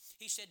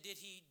 He said, did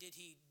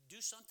he do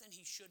something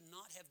he should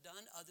not have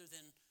done other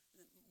than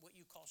what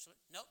you call,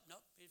 nope.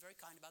 He's very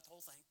kind about the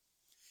whole thing.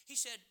 He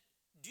said,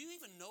 do you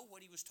even know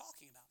what he was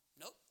talking about?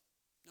 Nope,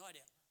 no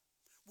idea.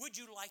 Would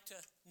you like to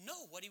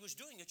know what he was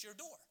doing at your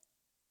door?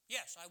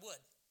 Yes, I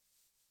would.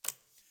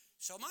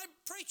 So my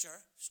preacher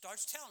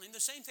starts telling him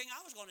the same thing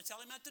I was going to tell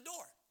him at the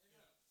door.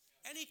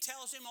 And he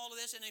tells him all of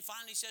this, and he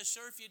finally says,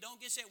 sir, if you don't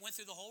get saved, went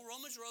through the whole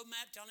Romans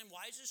roadmap, telling him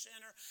why he's a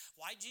sinner,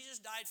 why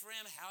Jesus died for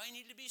him, how he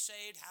needed to be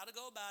saved, how to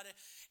go about it.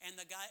 And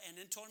the guy, and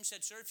then told him,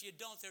 said, sir, if you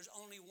don't, there's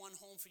only one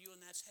home for you,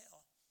 and that's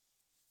hell.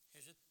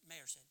 Here's what the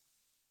mayor said.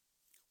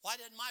 Why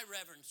didn't my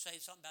reverend say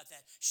something about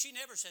that? She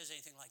never says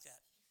anything like that.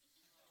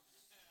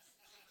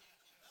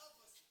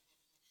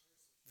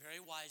 Very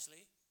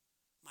wisely,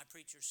 my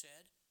preacher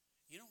said,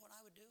 you know what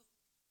I would do?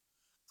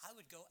 I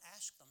would go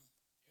ask them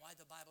why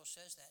the Bible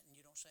says that, and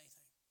you don't say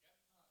anything.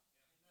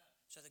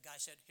 So the guy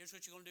said, here's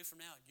what you're going to do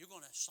from now on. You're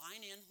going to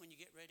sign in when you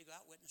get ready to go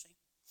out witnessing.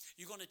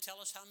 You're going to tell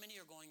us how many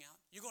are going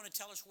out. You're going to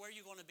tell us where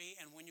you're going to be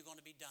and when you're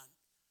going to be done.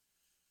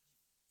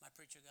 My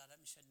preacher got up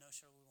and said, no,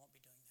 sir, we won't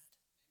be doing that.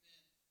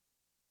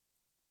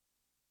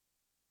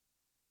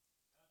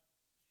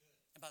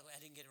 Amen. And by the way,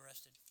 I didn't get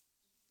arrested.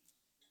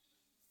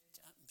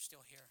 I'm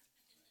still here.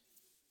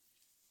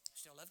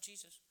 Still love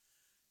Jesus.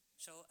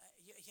 So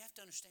you have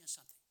to understand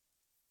something.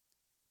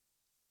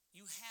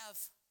 You have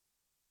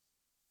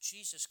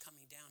Jesus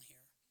coming down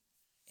here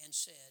and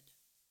said,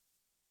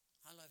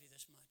 I love you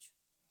this much.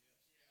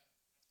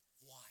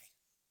 Why?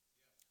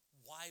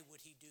 Why would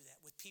he do that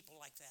with people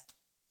like that?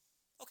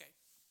 Okay,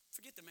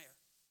 forget the mayor,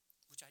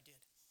 which I did.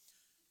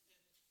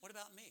 What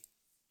about me?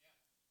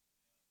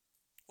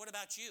 What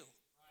about you?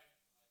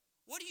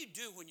 What do you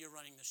do when you're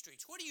running the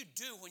streets? What do you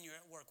do when you're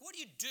at work? What do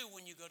you do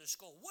when you go to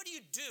school? What do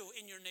you do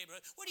in your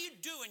neighborhood? What do you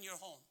do in your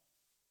home?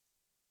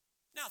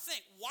 Now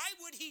think, why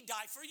would he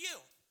die for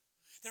you?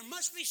 There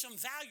must be some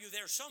value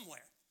there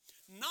somewhere.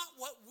 Not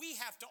what we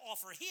have to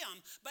offer him,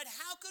 but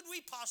how could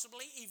we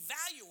possibly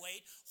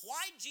evaluate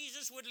why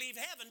Jesus would leave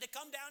heaven to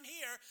come down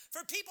here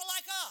for people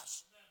like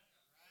us?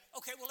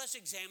 Okay, well, let's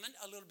examine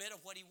a little bit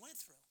of what he went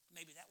through.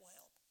 Maybe that will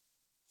help.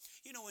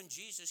 You know, when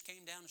Jesus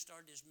came down and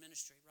started his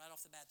ministry, right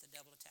off the bat, the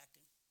devil attacked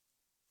him.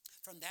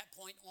 From that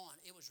point on,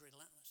 it was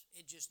relentless.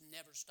 It just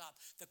never stopped.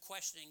 The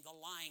questioning, the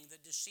lying, the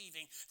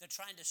deceiving, the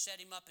trying to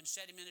set him up and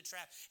set him in a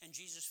trap. And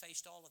Jesus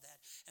faced all of that.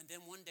 And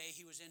then one day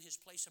he was in his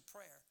place of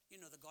prayer. You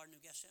know, the Garden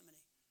of Gethsemane.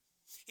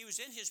 He was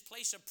in his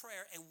place of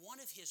prayer, and one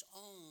of his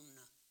own,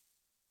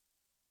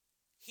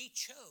 he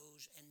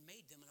chose and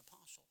made them an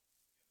apostle.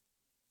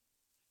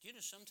 Do you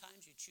know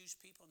sometimes you choose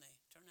people and they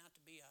turn out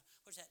to be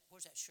where's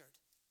that shirt?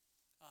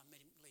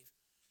 Made him leave.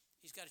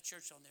 He's got a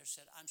church on there that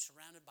said, I'm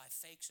surrounded by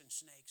fakes and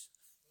snakes.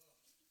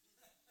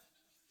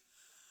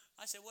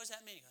 I said, what does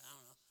that mean? He goes, I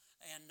don't know.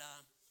 And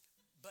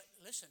but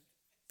listen,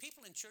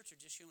 people in church are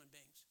just human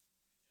beings.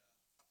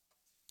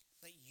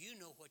 But you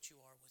know what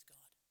you are with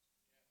God.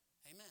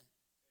 Amen.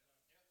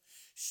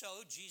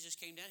 So Jesus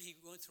came down, he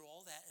went through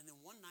all that, and then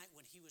one night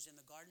when he was in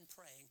the garden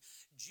praying,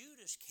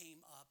 Judas came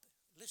up,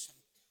 listen,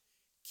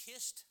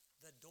 kissed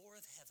the door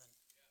of heaven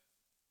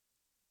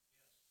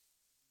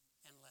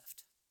and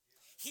left.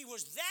 He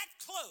was that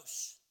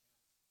close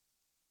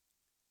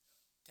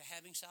to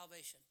having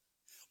salvation.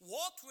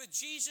 Walked with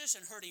Jesus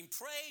and heard him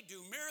pray,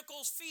 do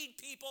miracles,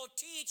 feed people,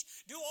 teach,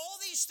 do all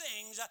these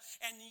things,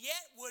 and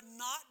yet would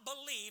not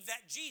believe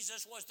that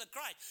Jesus was the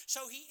Christ.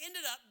 So he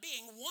ended up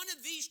being one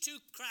of these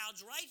two crowds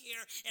right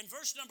here in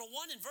verse number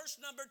 1 and verse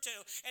number 2,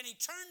 and he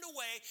turned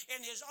away in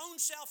his own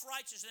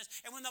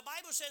self-righteousness. And when the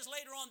Bible says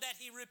later on that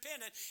he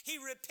repented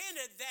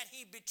that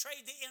he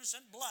betrayed the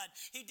innocent blood.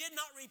 He did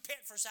not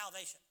repent for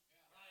salvation.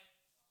 Yeah. Right.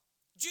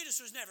 Judas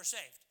was never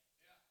saved.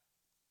 Yeah.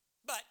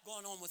 But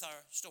going on with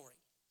our story.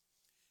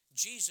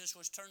 Jesus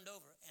was turned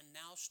over, and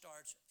now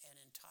starts an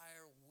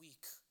entire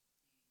week.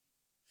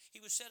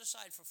 He was set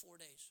aside for 4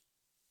 days.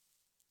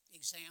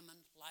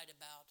 Examined, lied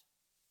about,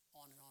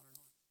 on and on and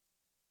on.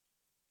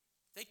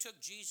 They took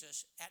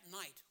Jesus at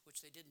night,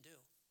 which they didn't do,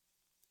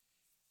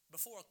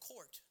 before a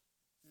court.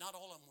 Not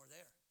all of them were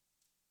there.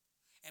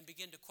 And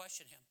began to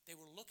question him. They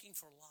were looking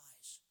for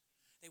lies.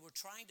 They were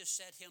trying to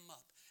set him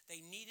up.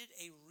 They needed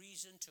a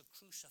reason to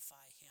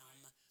crucify him.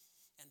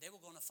 And they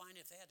were going to find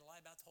if they had to lie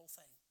about the whole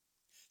thing.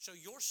 So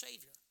your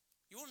Savior,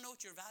 you want to know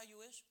what your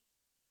value is?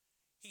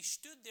 He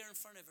stood there in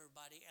front of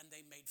everybody, and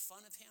they made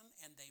fun of him,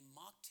 and they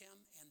mocked him,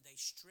 and they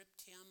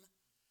stripped him,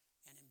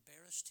 and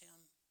embarrassed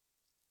him,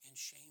 and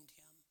shamed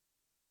him.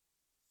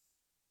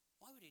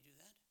 Why would he do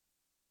that?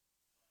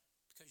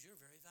 Because you're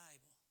very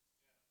valuable.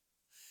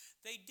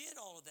 They did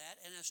all of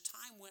that, and as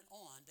time went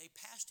on, they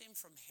passed him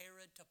from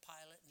Herod to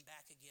Pilate and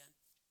back again.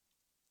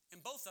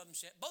 And both of them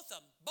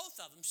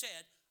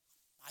said,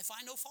 I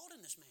find no fault in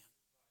this man.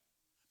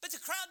 But the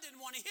crowd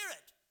didn't want to hear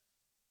it.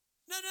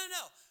 No.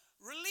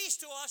 Release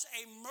to us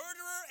a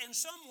murderer and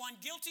someone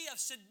guilty of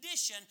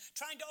sedition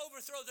trying to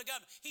overthrow the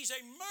government. He's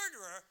a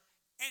murderer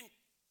and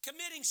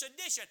committing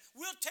sedition.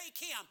 We'll take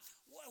him.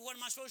 What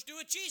am I supposed to do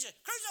with Jesus?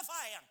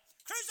 Crucify him.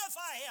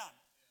 Crucify him.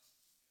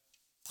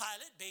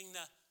 Pilate,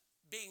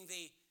 being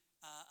the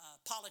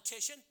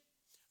politician,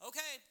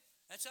 okay,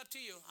 that's up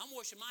to you. I'm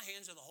washing my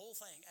hands of the whole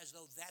thing, as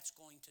though that's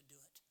going to do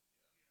it.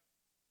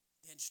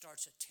 Then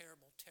starts a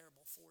terrible,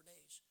 terrible 4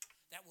 days.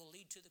 That will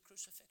lead to the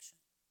crucifixion.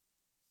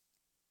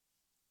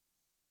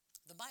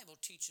 The Bible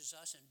teaches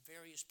us in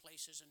various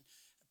places in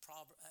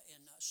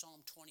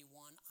Psalm 21,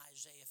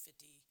 Isaiah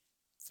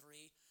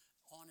 53,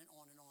 on and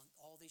on and on.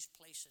 All these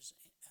places,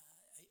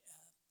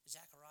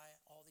 Zechariah,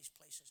 all these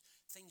places,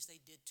 things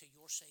they did to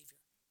your Savior.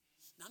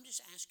 Now I'm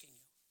just asking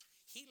you,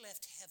 he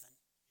left heaven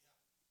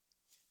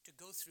to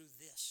go through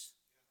this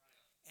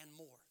and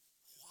more.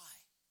 Why?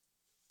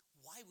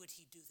 Why would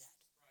he do that?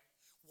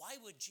 Why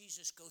would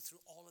Jesus go through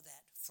all of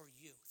that for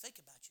you?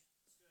 Think about you.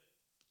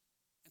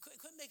 And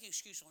quit making an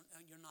excuse on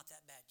you're not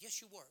that bad.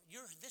 Yes, you were.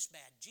 You're this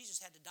bad. Jesus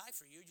had to die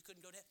for you. You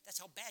couldn't go to heaven. That's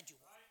how bad you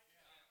were.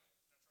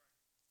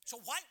 So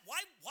why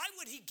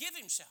would he give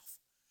himself?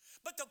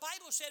 But the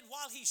Bible said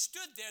while he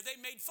stood there, they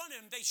made fun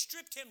of him. They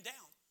stripped him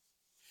down.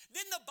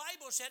 Then the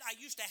Bible said, I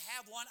used to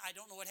have one. I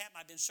don't know what happened.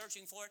 I've been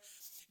searching for it.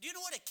 Do you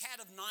know what a cat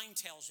of nine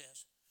tails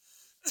is?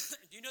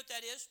 Do you know what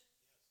that is?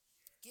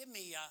 Give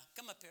me,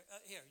 come up here.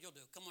 Here, you'll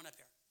do. Come on up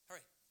here.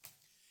 Hurry.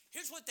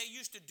 Here's what they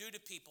used to do to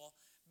people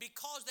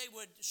because they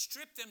would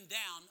strip them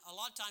down a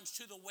lot of times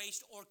to the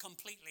waist or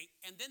completely,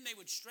 and then they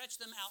would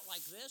stretch them out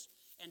like this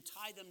and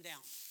tie them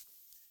down.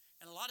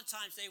 And a lot of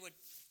times they would,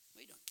 what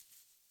are you doing?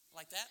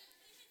 Like that?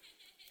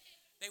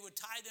 They would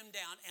tie them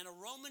down, and a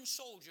Roman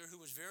soldier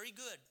who was very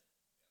good,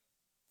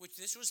 which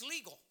this was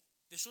legal.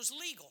 This was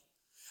legal.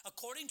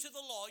 According to the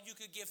law, you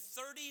could give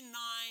 39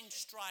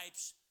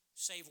 stripes,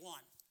 save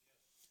one.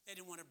 They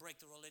didn't want to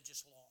break the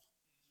religious law.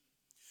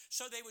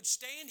 So they would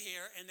stand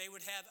here and they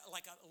would have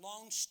like a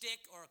long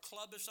stick or a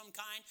club of some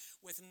kind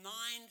with 9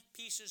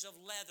 pieces of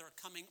leather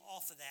coming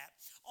off of that.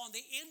 On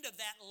the end of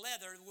that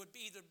leather would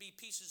either be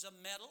pieces of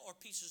metal or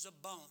pieces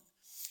of bone.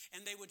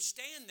 And they would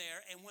stand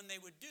there, and when they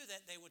would do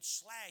that, they would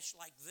slash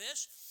like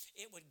this.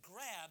 It would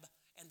grab,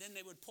 and then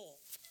they would pull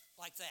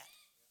like that.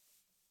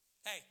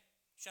 Hey,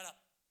 shut up.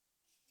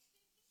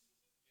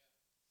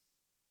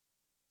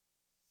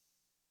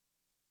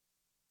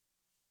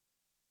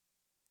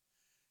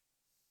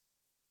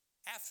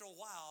 After a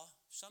while,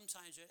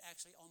 sometimes it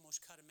actually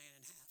almost cut a man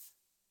in half.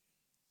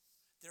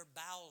 Their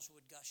bowels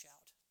would gush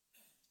out.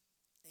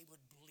 They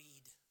would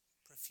bleed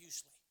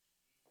profusely.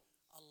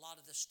 A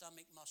lot of the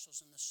stomach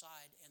muscles in the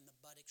side and the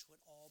buttocks would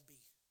all be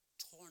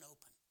torn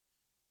open.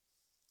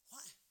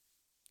 Why?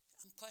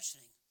 I'm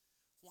questioning.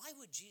 Why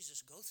would Jesus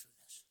go through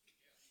this?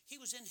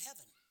 He was in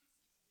heaven,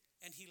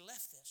 and he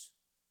left this.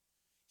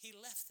 He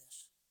left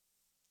this.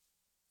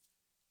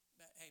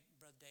 But, hey,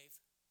 Brother Dave,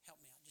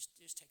 help me out.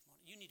 Just take a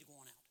moment. You need to go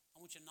on out. I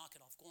want you to knock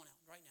it off. Go on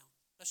out right now.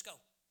 Let's go.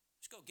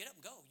 Let's go. Get up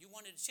and go. You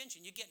wanted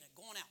attention. You're getting it.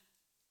 Go on out.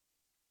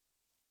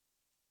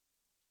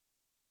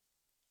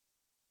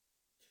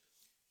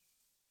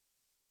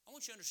 I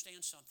want you to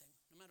understand something.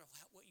 No matter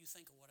what you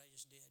think of what I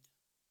just did,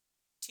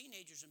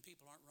 Teenagers and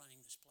people aren't running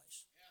this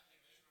place.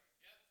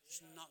 It's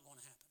not going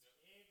to happen.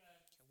 Okay,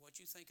 what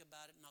you think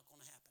about it, not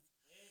going to happen.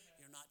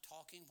 You're not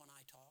talking when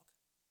I talk.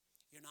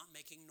 You're not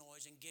making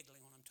noise and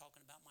giggling when I'm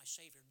talking about my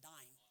Savior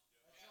dying.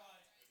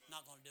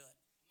 Not going to do it.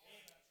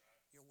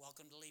 You're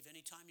welcome to leave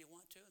anytime you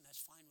want to, and that's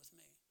fine with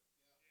me.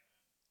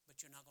 But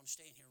you're not going to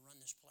stay in here and run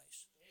this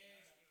place.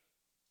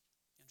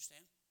 You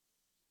understand?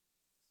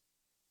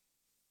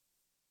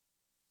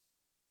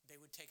 They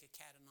would take a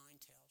cat of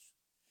nine tails,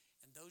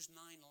 and those 9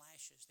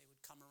 lashes, they would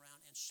come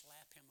around and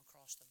slap him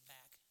across the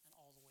back and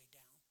all the way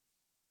down.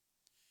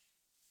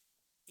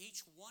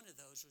 Each one of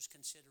those was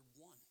considered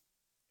 1.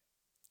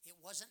 It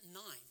wasn't 9.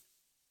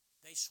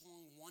 They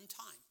swung 1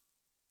 time.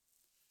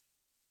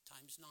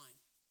 Times 9.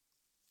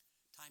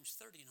 Times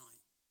 39.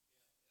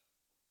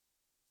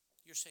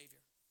 Your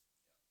Savior.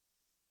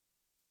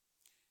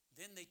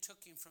 Then they took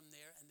him from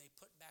there and they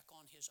put back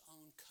on his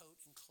own coat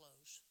and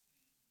clothes.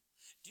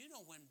 Do you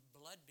know when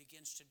blood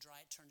begins to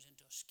dry, it turns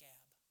into a scab?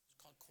 It's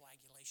called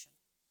coagulation.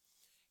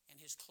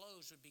 And his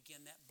clothes would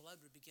begin, that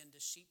blood would begin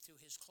to seep through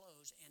his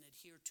clothes and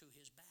adhere to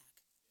his back.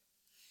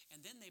 And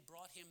then they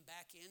brought him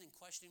back in and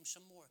questioned him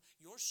some more.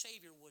 Your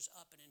Savior was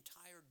up an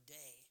entire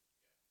day.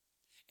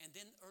 And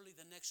then early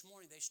the next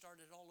morning, they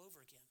started all over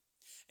again.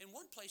 In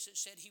one place it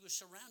said he was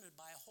surrounded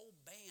by a whole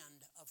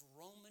band of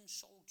Roman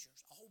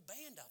soldiers, a whole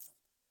band of them.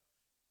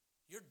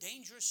 Your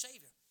dangerous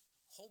Savior,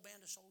 a whole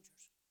band of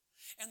soldiers.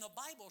 And the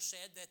Bible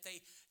said that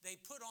they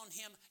put on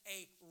him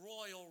a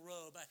royal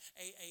robe,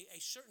 a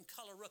certain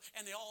color robe,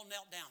 and they all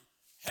knelt down.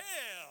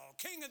 Hail,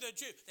 King of the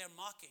Jews. They're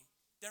mocking.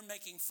 They're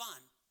making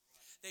fun.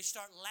 They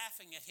start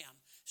laughing at him.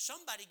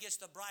 Somebody gets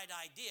the bright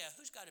idea.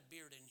 Who's got a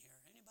beard in here?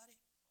 Anybody?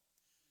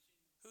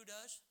 Who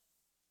does?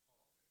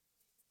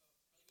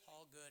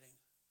 Paul Gooding.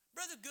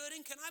 Brother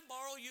Gooding, can I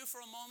borrow you for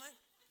a moment?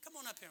 Come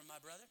on up here,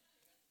 my brother.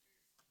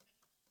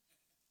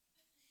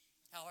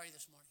 How are you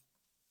this morning?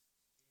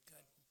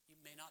 Good. You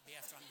may not be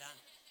after I'm done.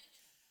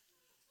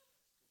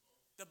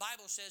 The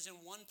Bible says in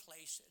one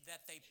place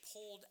that they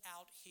pulled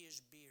out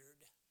his beard.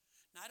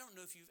 Now, I don't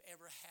know if you've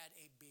ever had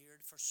a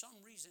beard. For some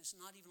reason, it's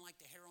not even like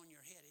the hair on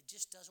your head. It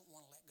just doesn't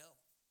want to let go.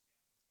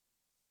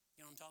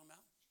 You know what I'm talking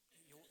about?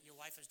 Your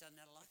wife has done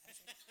that a lot,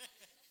 hasn't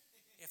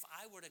she? If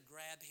I were to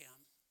grab him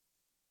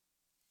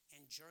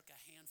and jerk a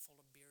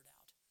handful of beard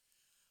out,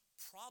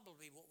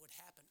 probably what would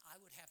happen, I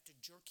would have to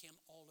jerk him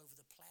all over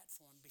the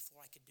platform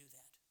before I could do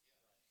that.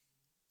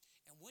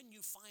 And when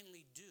you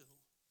finally do,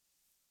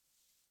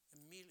 it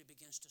immediately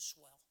begins to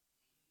swell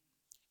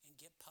and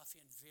get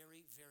puffy and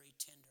very, very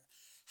tender.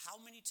 How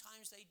many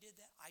times they did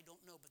that, I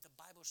don't know, but the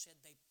Bible said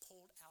they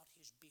pulled out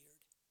his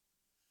beard.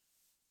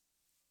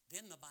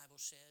 Then the Bible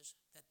says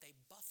that they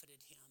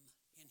buffeted him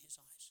in his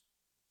eyes.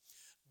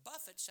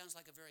 Buffet sounds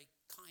like a very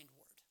kind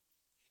word.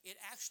 It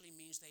actually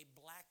means they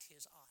blacked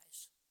his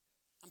eyes.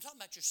 I'm talking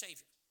about your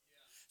Savior.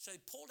 So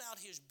they pulled out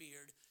his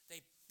beard.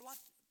 They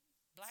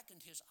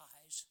blackened his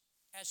eyes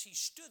as he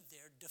stood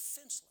there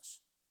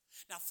defenseless.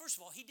 Now, first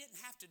of all, he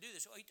didn't have to do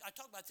this. I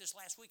talked about this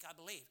last week, I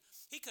believe.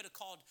 He could have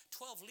called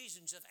 12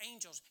 legions of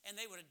angels and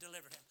they would have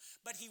delivered him.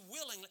 But he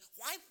willingly,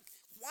 why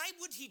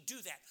would he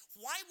do that?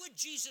 Why would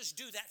Jesus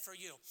do that for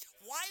you?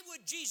 Why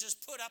would Jesus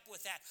put up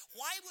with that?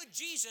 Why would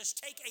Jesus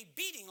take a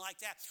beating like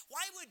that?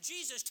 Why would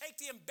Jesus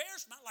take the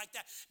embarrassment like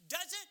that?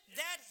 Doesn't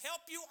that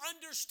help you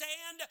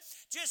understand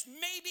just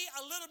maybe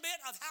a little bit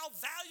of how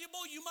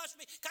valuable you must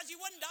be? Because he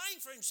wasn't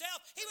dying for himself.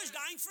 He was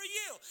dying for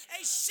you,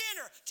 a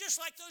sinner, just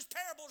like those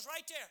parables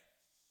right there.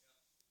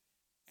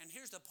 And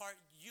here's the part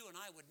you and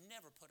I would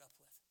never put up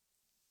with.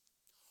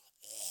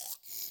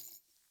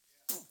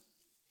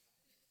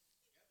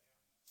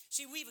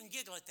 See, we even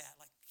giggle at that,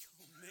 like,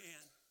 oh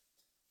man.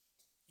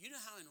 You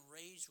know how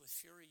enraged with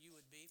fury you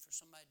would be for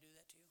somebody to do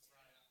that to you?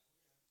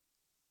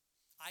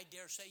 I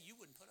dare say you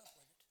wouldn't put up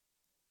with it.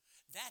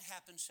 That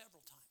happened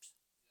several times.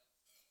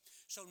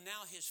 So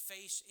now his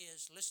face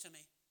is, listen to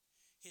me,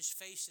 his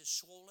face is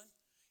swollen,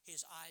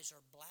 his eyes are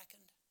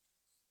blackened.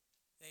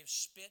 They have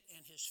spit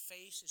in his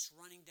face, it's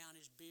running down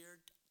his beard,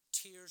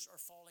 tears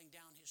are falling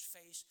down his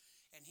face,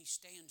 and he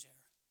stands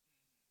there,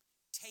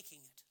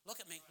 taking it. Look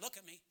at me, look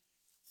at me.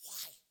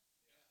 Why?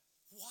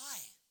 Why?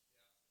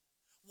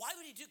 Why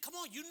would he do? Come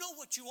on, you know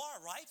what you are,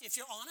 right? If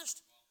you're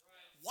honest.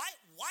 Why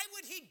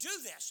would he do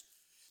this?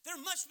 There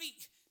must be,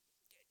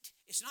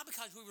 it's not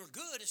because we were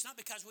good. It's not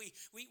because we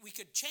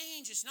could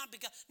change. It's not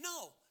because,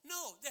 no.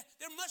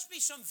 There must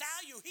be some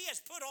value he has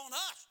put on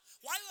us.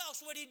 Why else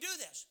would he do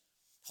this?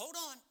 Hold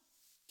on.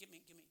 Give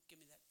me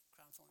that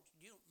crown of thorns.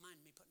 You don't mind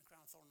me putting a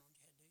crown of thorns on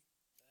your head, do you?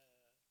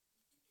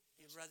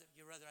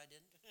 You'd rather I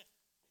didn't?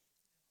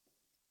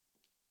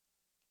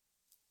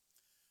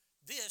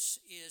 This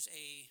is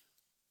a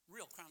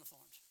real crown of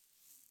thorns.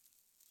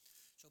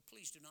 So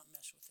please do not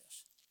mess with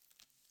this.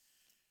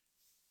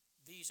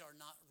 These are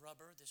not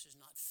rubber. This is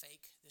not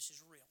fake. This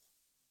is real.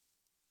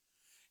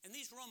 And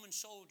these Roman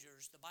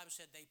soldiers, the Bible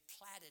said they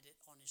plaited it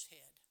on his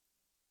head.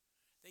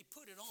 They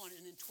put it on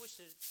and then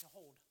twisted it to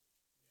hold.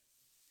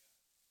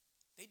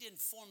 They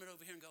didn't form it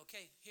over here and go,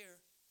 okay,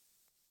 here.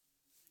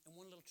 And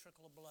one little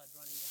trickle of blood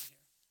running down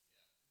here.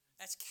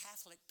 That's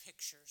Catholic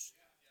pictures.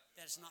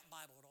 That is not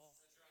Bible at all.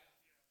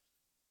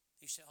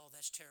 You say, oh,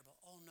 that's terrible.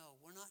 Oh,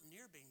 no, we're not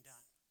near being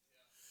done.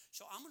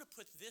 So I'm going to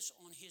put this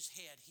on his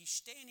head. He's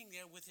standing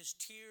there with his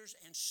tears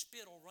and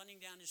spittle running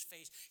down his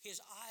face.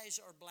 His eyes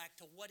are black.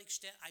 To what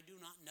extent, I do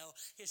not know.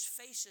 His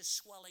face is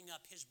swelling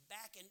up. His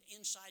back and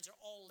insides are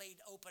all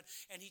laid open,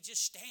 and he's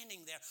just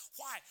standing there.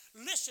 Why?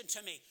 Listen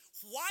to me.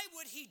 Why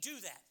would he do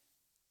that?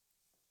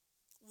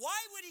 Why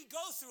would he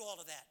go through all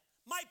of that?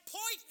 My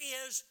point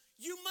is,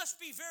 you must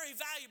be very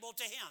valuable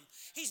to him.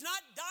 He's not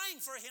dying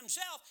for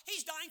himself.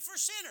 He's dying for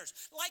sinners.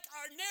 Like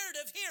our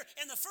narrative here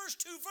in the first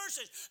two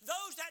verses.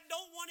 Those that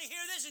don't want to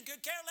hear this and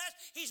could care less,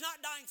 he's not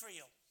dying for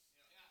you.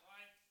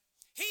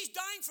 He's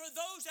dying for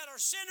those that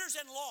are sinners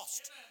and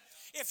lost.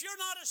 If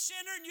you're not a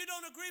sinner and you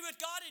don't agree with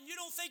God and you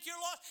don't think you're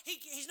lost,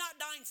 he's not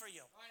dying for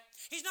you.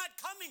 He's not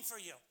coming for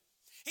you.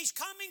 He's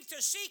coming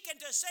to seek and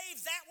to save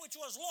that which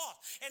was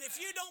lost. And if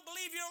you don't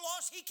believe you're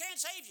lost, he can't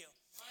save you.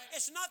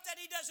 It's not that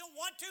he doesn't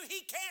want to.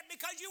 He can't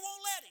because you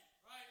won't let him.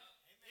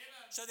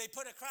 So they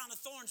put a crown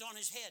of thorns on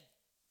his head.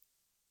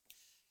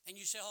 And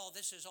you say, oh,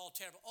 this is all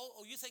terrible.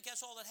 Oh, you think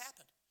that's all that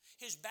happened?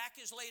 His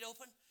back is laid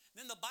open.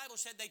 Then the Bible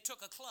said they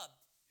took a club.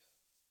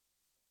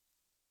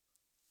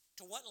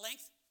 To what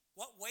length?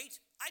 What weight?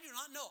 I do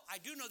not know.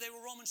 I do know they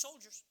were Roman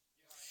soldiers.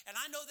 And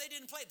I know they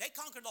didn't play. They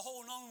conquered the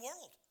whole known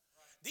world.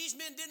 These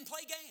men didn't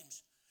play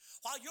games.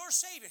 While your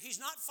Savior,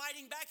 he's not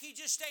fighting back, he's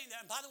just staying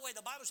there. And by the way,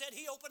 the Bible said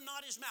he opened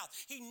not his mouth.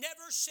 He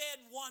never said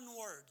one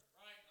word.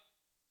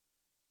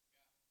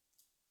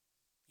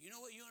 You know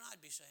what you and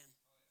I'd be saying?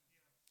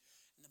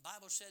 And the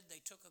Bible said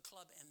they took a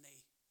club and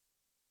they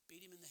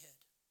beat him in the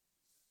head.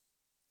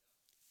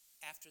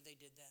 After they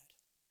did that.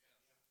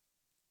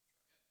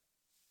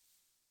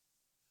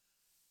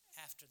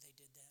 After they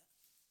did that.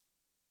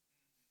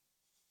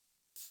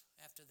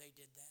 After they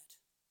did that.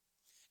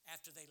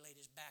 After they laid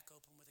his back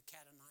open with a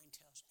cat o' nine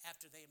tails,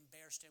 after they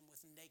embarrassed him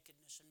with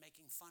nakedness and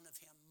making fun of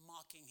him,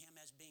 mocking him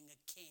as being a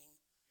king,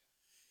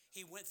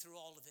 he went through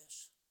all of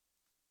this.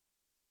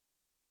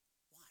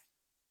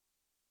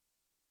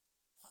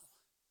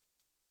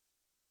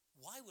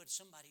 Why would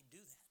somebody do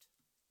that?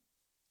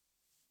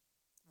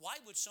 Why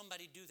would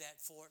somebody do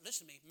that for,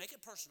 listen to me, make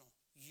it personal,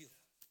 you?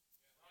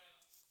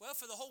 Well,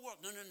 for the whole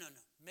world. No.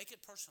 Make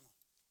it personal.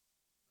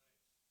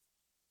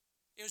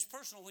 It was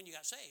personal when you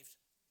got saved.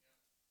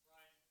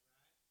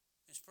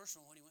 It's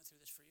personal when he went through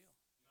this for you.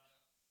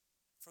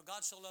 For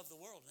God so loved the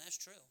world, and that's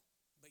true.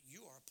 But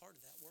you are a part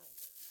of that world.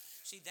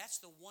 See, that's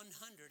the 100.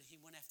 He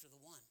went after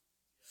the one.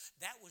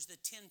 That was the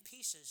 10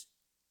 pieces.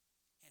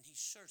 And he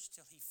searched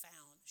till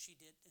she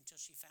did until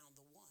she found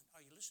the one. Are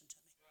you listening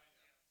to me?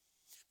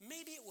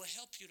 Maybe it will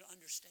help you to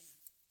understand.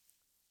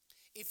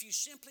 If you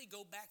simply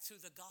go back through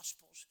the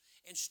Gospels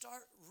and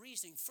start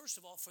reasoning, first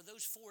of all, for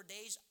those 4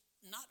 days,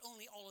 not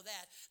only all of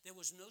that, there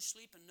was no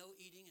sleep and no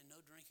eating and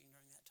no drinking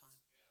during that time.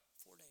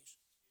 4 days.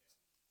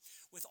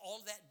 With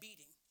all that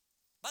beating.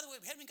 By the way,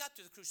 we haven't got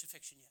to the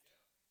crucifixion yet.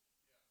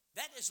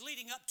 That is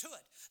leading up to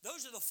it.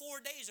 Those are the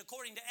 4 days,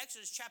 according to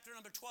Exodus chapter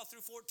number 12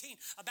 through 14,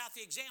 about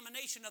the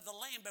examination of the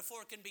lamb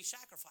before it can be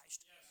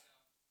sacrificed.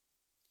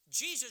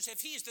 Jesus,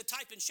 if he is the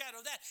type and shadow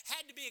of that,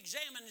 had to be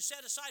examined and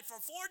set aside for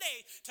 4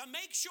 days to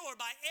make sure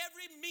by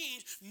every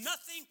means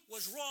nothing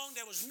was wrong.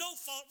 There was no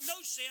fault,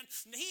 no sin.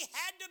 He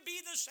had to be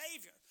the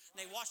Savior.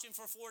 And they watched him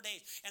for 4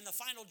 days. And the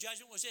final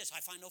judgment was this: I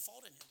find no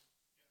fault in him.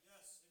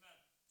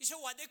 You say,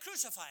 why'd they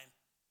crucify him?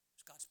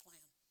 It's God's plan.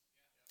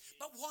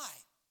 But why?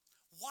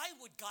 Why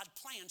would God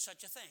plan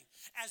such a thing?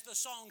 As the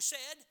song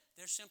said,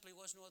 there simply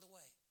was no other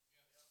way.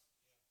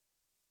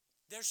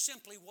 There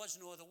simply was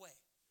no other way.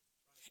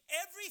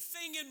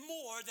 Everything and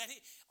more that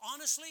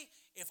honestly,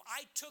 if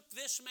I took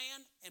this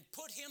man and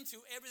put him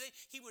through everything,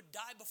 he would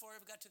die before I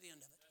ever got to the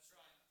end of it.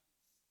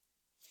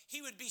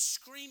 He would be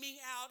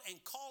screaming out and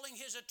calling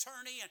his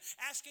attorney and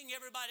asking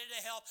everybody to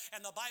help.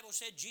 And the Bible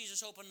said Jesus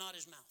opened not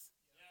his mouth.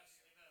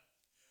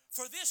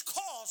 For this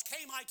cause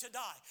came I to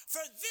die. For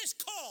this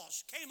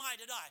cause came I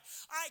to die.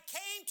 I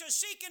came to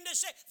seek and to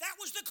save. That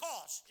was the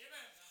cause.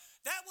 Amen.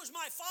 That was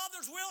my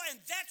Father's will,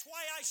 and that's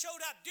why I showed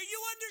up. Do you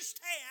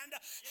understand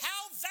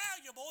how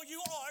valuable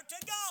you are to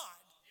God?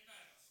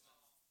 Amen.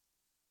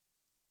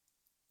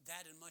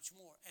 That and much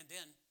more. And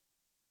then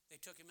they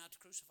took him out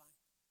to crucify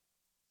him.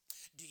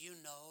 Do you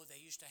know they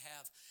used to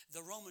have,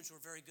 the Romans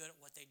were very good at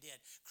what they did.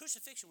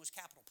 Crucifixion was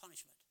capital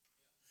punishment.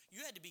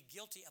 You had to be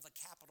guilty of a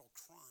capital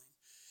crime.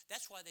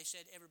 That's why they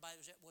said everybody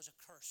was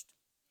accursed.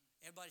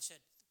 Everybody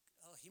said,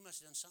 oh, he must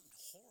have done something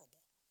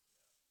horrible.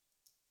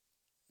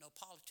 No,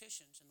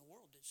 politicians in the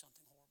world did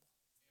something horrible.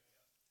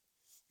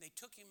 They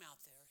took him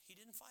out there. He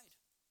didn't fight.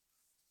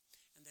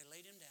 And they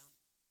laid him down.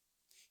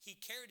 He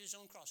carried his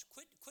own cross.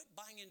 Quit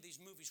buying into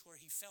these movies where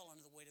he fell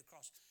under the weight of the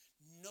cross.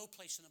 No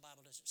place in the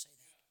Bible does it say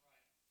that.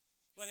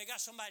 Well, they got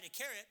somebody to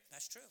carry it.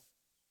 That's true.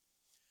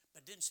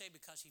 But it didn't say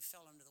because he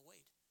fell under the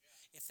weight.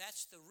 If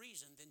that's the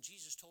reason, then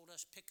Jesus told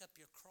us, pick up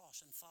your cross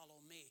and follow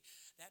me.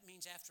 That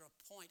means after a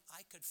point,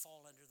 I could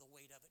fall under the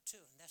weight of it too.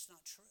 And that's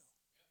not true.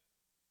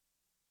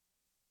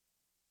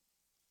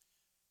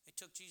 They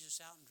took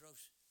Jesus out and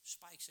drove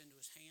spikes into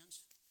his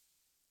hands,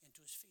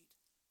 into his feet.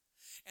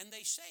 And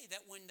they say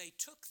that when they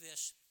took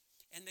this,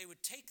 and they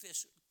would take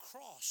this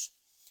cross,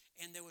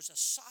 and there was a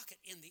socket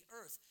in the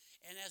earth,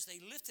 and as they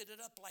lifted it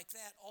up like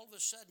that, all of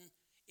a sudden,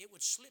 it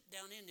would slip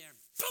down in there,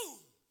 and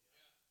boom!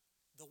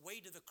 The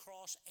weight of the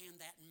cross and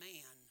that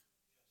man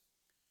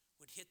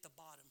would hit the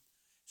bottom.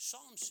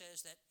 Psalm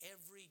says that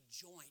every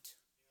joint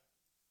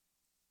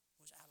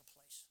was out of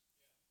place.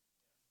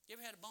 You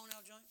ever had a bone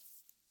out of joint?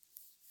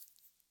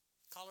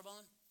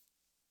 Collarbone?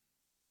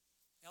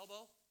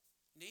 Elbow?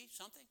 Knee?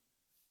 Something?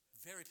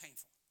 Very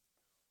painful.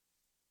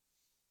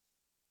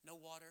 No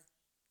water,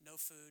 no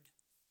food,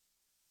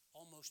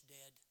 almost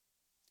dead.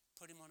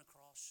 Put him on a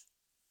cross,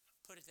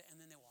 put it there, and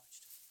then they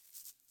watched.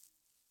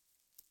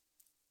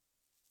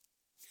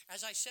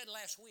 As I said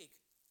last week,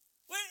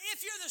 well, if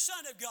you're the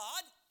Son of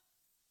God,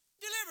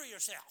 deliver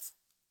yourself.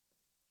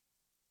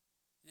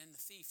 And then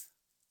the thief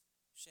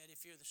said,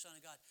 if you're the Son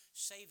of God,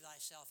 save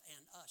thyself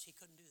and us. He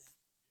couldn't do that.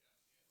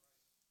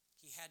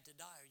 He had to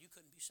die or you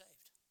couldn't be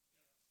saved.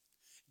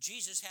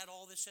 Jesus had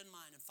all this in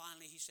mind, and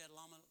finally he said,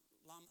 Lama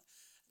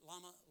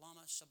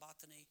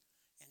sabachthani,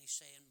 and he's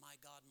saying, my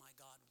God,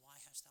 why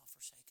hast thou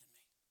forsaken me?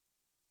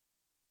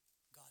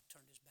 God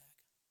turned his back.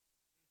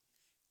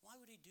 Why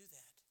would he do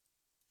that?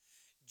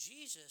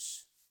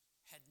 Jesus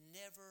had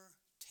never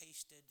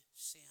tasted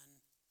sin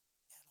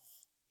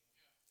at all.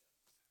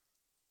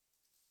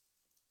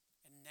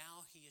 And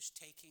now he is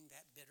taking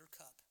that bitter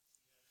cup,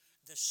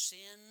 the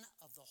sin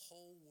of the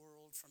whole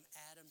world from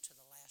Adam to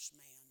the last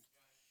man,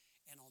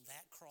 and on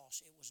that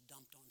cross it was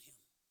dumped on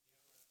him.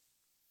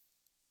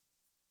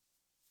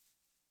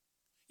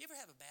 You ever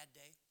have a bad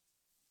day?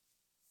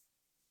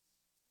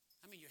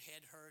 I mean, your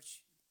head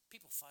hurts,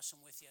 people fussing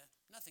with you,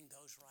 nothing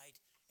goes right,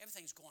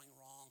 everything's going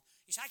wrong.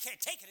 You say, I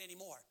can't take it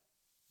anymore.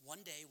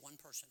 One day, one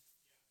person.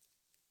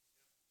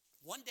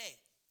 One day,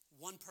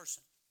 one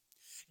person.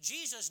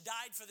 Jesus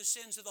died for the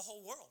sins of the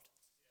whole world.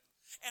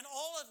 And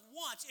all at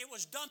once, it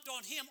was dumped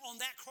on him on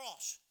that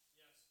cross.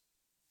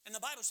 And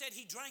the Bible said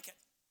he drank it.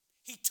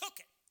 He took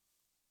it.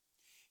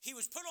 He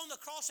was put on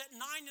the cross at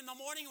 9 in the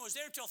morning and was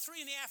there till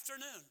 3 in the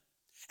afternoon.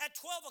 At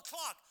 12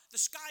 o'clock, the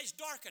skies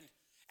darkened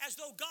as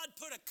though God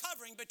put a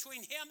covering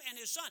between him and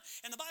his son.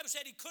 And the Bible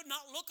said he could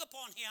not look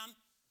upon him,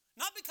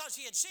 not because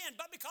he had sinned,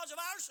 but because of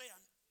our sin.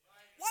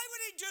 Why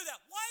would he do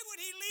that? Why would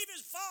he leave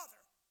his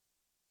Father?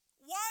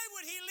 Why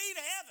would he leave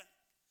heaven?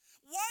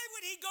 Why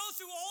would he go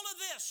through all of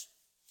this?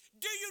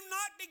 Do you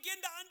not begin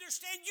to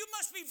understand you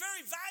must be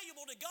very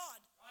valuable to God?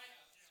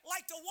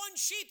 Like the one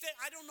sheep that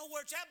I don't know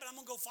where it's at, but I'm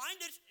going to go find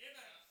it.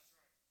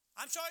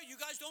 I'm sorry, you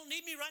guys don't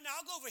need me right now.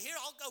 I'll go over here.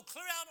 I'll go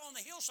clear out on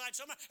the hillside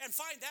somewhere and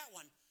find that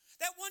one.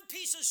 That one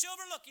piece of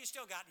silver, look, you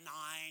still got 9.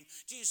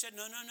 Jesus said,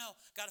 no.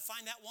 Got to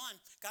find that one.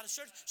 Got to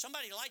search.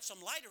 Somebody light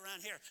some light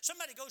around here.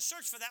 Somebody go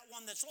search for that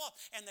one that's lost.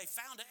 And they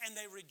found it and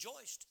they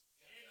rejoiced.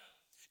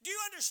 Do you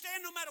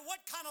understand no matter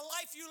what kind of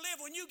life you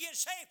live, when you get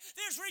saved,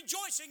 there's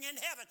rejoicing in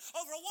heaven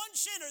over one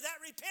sinner that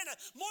repented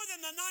more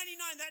than the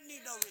 99 that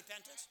need no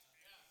repentance.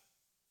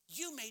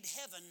 You made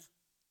heaven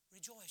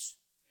rejoice.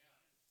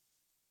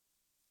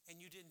 And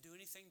you didn't do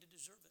anything to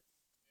deserve it.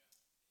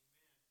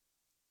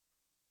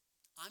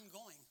 I'm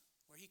going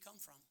where he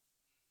come from.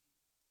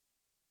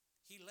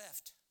 He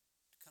left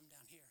to come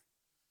down here.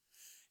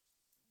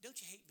 Don't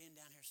you hate being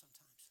down here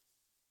sometimes?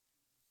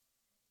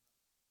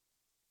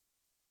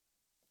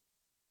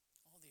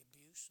 All the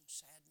abuse and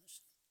sadness,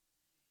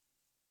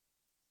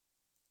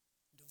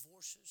 and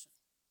divorces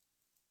and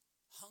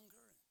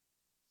hunger,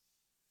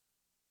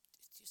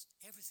 and it's just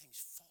everything's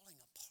falling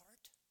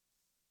apart.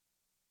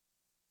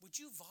 Would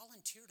you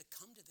volunteer to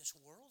come to this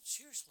world?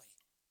 Seriously.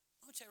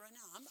 I'm going to tell you right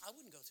now, I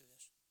wouldn't go through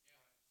this.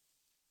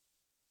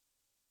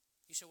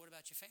 You say, what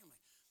about your family?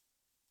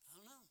 I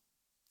don't know.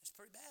 It's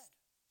pretty bad.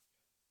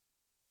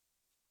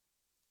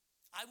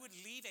 I would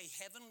leave a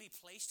heavenly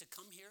place to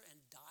come here and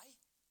die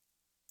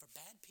for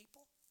bad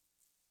people?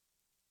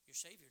 Your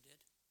Savior did.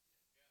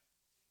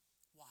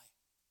 Why?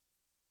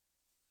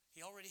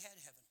 He already had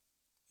heaven.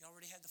 He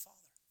already had the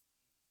Father.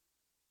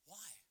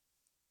 Why?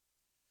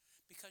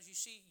 Because you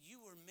see, you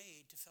were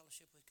made to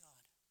fellowship with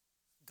God.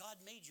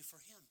 God made you for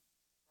him.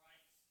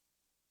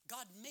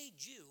 God made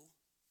you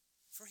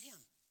for him.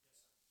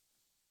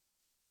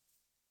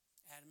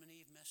 Adam and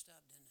Eve messed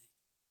up, didn't they?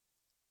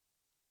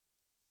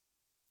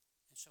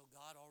 And so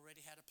God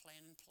already had a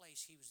plan in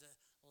place. He was the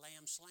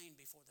lamb slain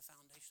before the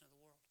foundation of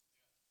the world.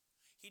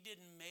 He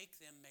didn't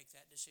make them make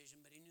that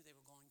decision, but he knew they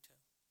were going to.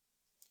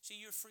 See,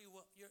 you're a free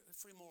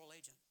moral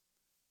agent.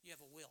 You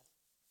have a will.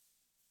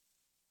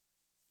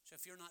 So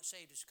if you're not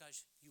saved, it's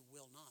because you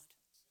will not.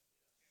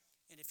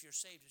 And if you're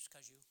saved, it's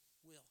because you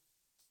will.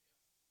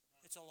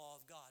 It's a law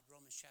of God,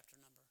 Romans chapter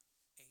number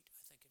 8, I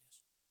think it is.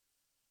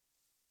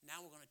 Now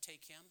we're going to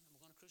take him and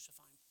we're going to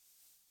crucify him.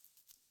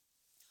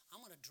 I'm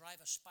going to drive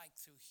a spike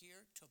through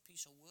here to a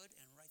piece of wood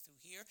and right through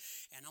here,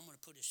 and I'm going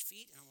to put his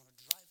feet and I'm going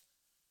to drive.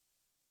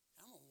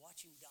 And I'm going to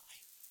watch him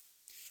die.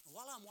 And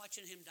while I'm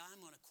watching him die,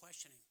 I'm going to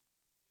question him.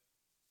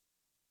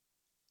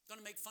 I'm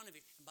going to make fun of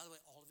him. And by the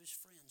way, all of his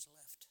friends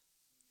left.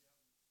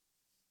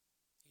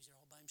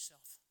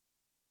 himself?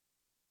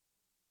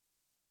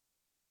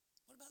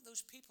 What about those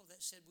people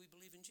that said, we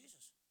believe in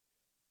Jesus?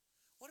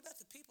 What about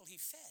the people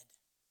he fed?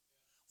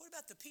 What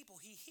about the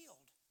people he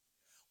healed?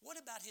 What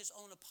about his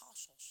own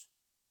apostles?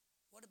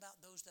 What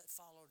about those that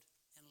followed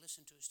and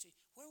listened to his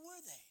teaching? Where were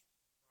they?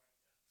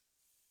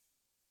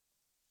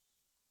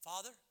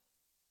 Father,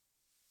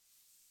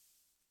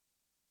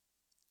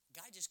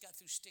 guy just got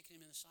through sticking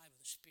him in the side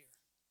with a spear.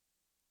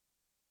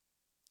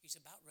 He's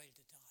about ready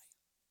to die.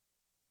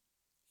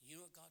 You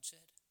know what God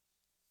said?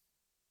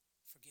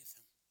 Forgive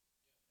them.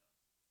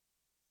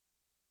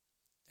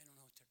 They don't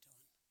know what they're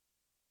doing.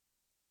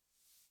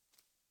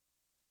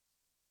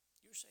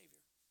 Your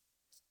Savior.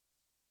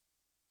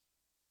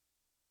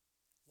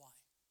 Why?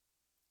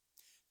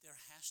 There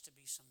has to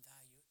be some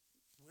value.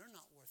 We're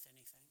not worth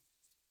anything.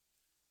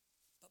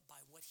 But by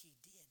what he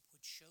did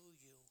would show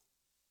you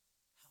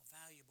how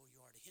valuable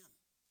you are to him.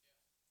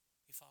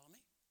 You follow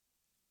me?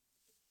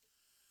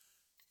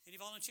 Any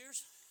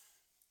volunteers?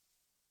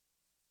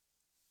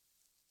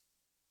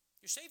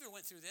 Your Savior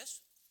went through this.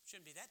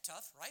 Shouldn't be that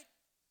tough, right?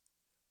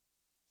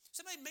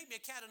 Somebody make me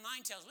a cat of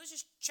nine tails. Let's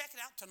just check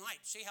it out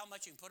tonight. See how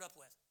much you can put up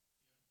with.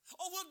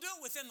 Oh, we'll do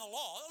it within the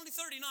law. Only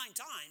 39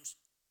 times.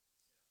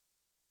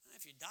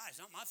 If you die, it's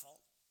not my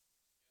fault.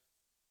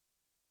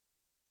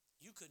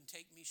 You couldn't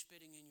take me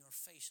spitting in your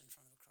face in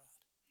front of a crowd.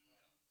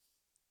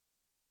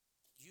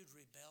 You'd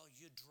rebel.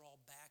 You'd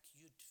draw back.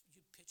 You'd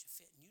pitch a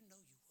fit, and you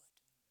know you would.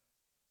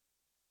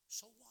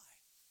 So why?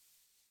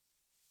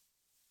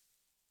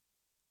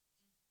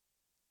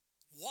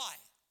 Why?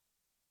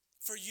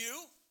 For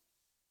you?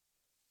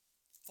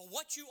 For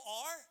what you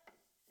are?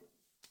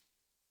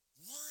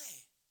 Why?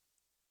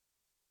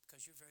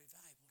 Because you're very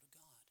valuable to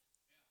God.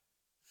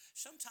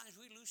 Sometimes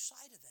we lose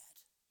sight of that.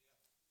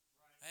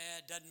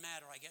 It doesn't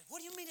matter, I guess.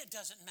 What do you mean it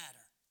doesn't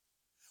matter?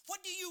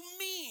 What do you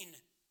mean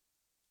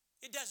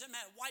it doesn't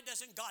matter? Why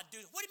doesn't God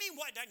do it? What do you mean,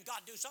 why doesn't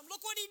God do something?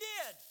 Look what he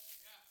did.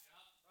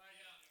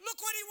 Look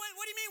what he went.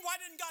 What do you mean, why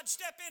didn't God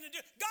step in and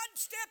do it? God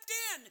stepped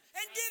in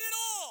and did it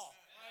all.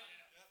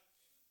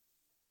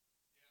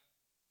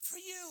 For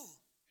you.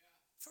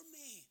 For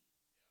me.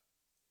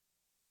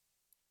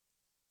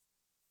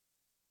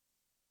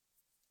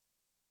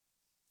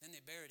 Then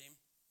they buried him.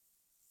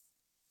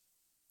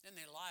 Then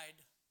they lied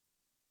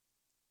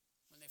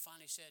when they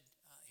finally said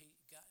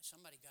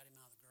somebody got him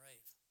out of the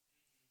grave.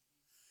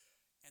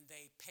 And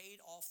they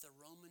paid off the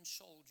Roman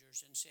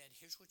soldiers and said,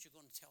 here's what you're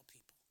going to tell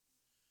people.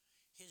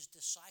 His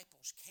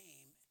disciples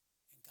came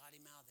and got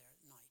him out of there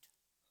at night.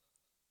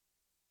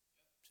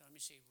 So let me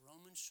see,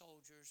 Roman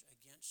soldiers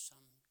against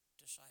some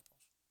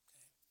disciples.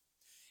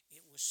 Okay.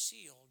 It was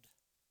sealed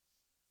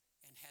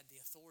and had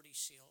the authority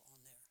seal on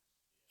there.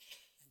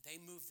 And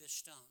they moved this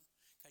stone.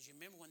 Because you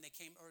remember when they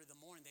came early in the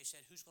morning, they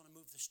said, who's going to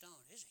move the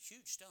stone? It's a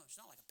huge stone. It's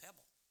not like a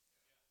pebble.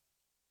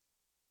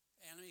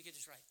 And let me get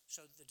this right.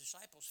 So the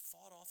disciples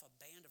fought off a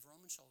band of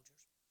Roman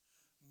soldiers,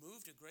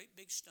 moved a great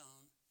big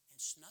stone, and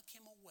snuck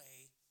him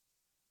away,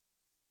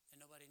 and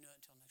nobody knew it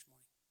until next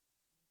morning.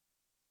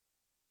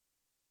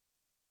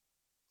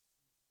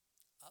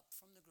 Up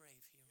from the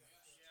grave he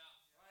arose.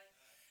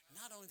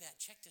 Not only that,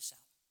 check this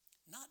out.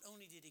 Not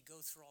only did he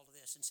go through all of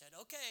this and said,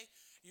 okay,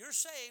 you're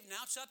saved,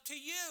 now it's up to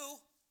you.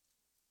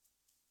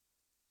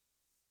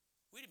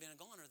 We'd have been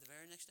a goner the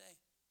very next day.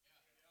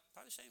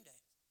 Probably the same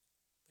day.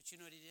 But you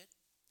know what he did?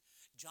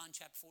 John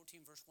chapter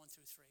 14, verse 1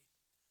 through 3.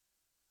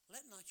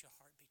 Let not your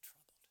heart be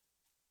troubled.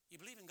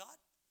 You believe in God?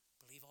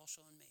 Believe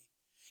also in me.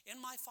 In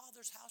my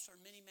Father's house are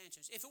many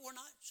mansions. If it were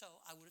not so,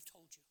 I would have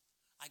told you.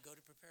 I go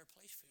to prepare a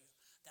place for you,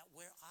 that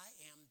where I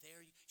am,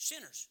 there you...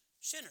 Sinners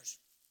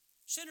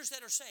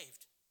that are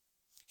saved.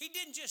 He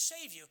didn't just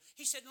save you.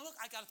 He said, look,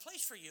 I got a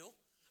place for you.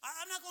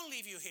 I'm not going to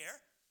leave you here.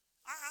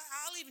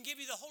 I'll even give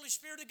you the Holy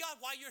Spirit of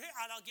God while you're here.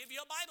 And I'll give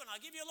you a Bible, and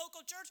I'll give you a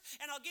local church,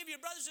 and I'll give you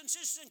brothers and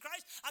sisters in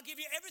Christ. I'll give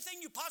you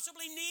everything you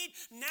possibly need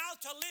now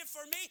to live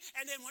for me.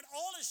 And then when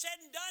all is said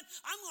and done,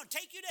 I'm going to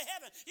take you to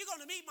heaven. You're going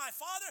to meet my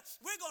Father.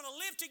 We're going to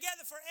live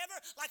together forever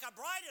like a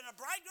bride and a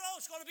bridegroom.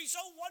 It's going to be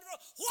so wonderful.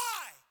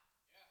 Why?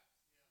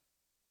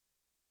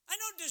 I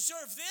don't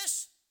deserve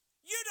this.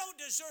 You don't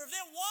deserve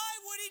that. Why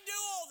would he do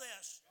all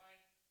this?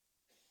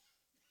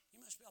 You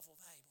must be awful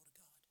valuable to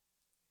God.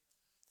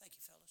 Thank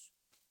you, fellas.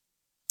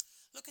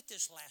 Look at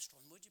this last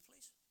one, would you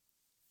please?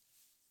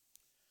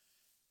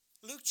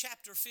 Luke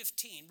chapter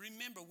 15.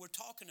 Remember, we're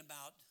talking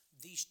about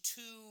these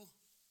two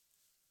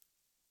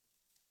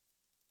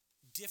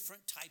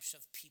different types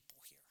of people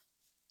here.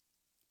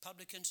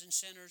 Publicans and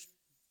sinners,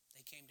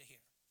 they came to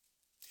hear.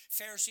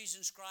 Pharisees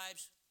and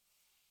scribes,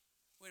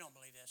 we don't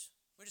believe this.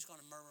 We're just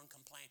going to murmur and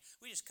complain.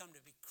 We just come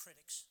to be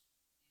critics.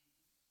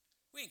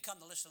 We didn't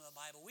come to listen to the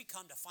Bible. We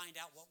come to find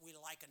out what we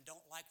like and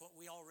don't like, what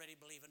we already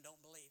believe and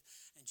don't believe.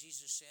 And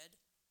Jesus said,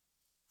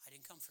 I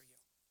didn't come for you.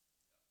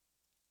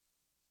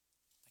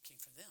 I came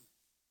for them.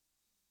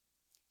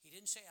 He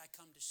didn't say I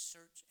come to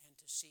search and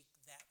to seek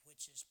that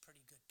which is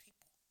pretty good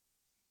people.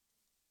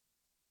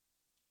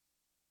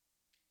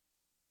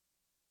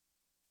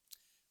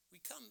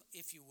 We come,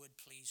 if you would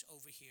please,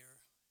 over here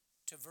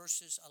to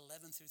verses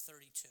 11 through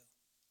 32.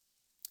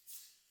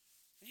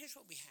 And here's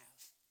what we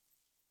have.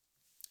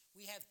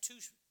 We have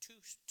two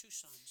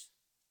sons.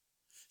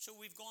 So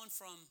we've gone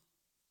from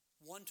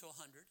 1 to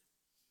 100,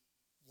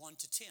 1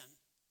 to 10.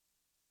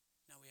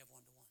 Now we have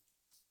 1 to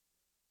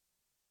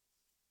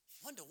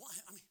 1. 1 to 1.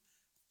 I mean,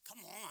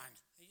 come on.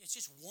 It's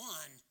just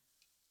one.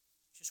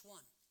 Just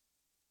one.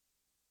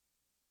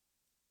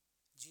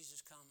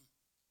 Jesus come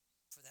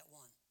for that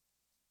one.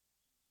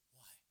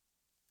 Why?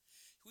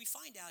 We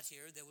find out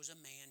here there was a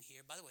man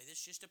here. By the way,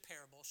 this is just a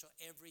parable, so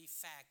every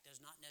fact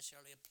does not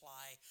necessarily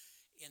apply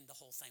in the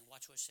whole thing.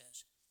 Watch what it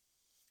says.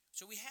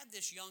 So we have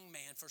this young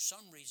man, for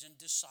some reason,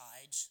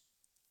 decides,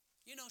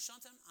 you know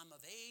something? I'm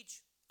of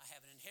age. I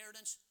have an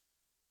inheritance.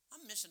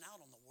 I'm missing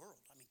out on the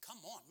world. I mean, come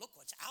on. Look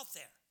what's out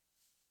there.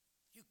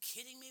 You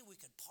kidding me? We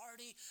could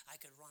party. I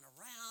could run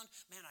around.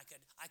 Man, I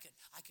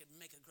could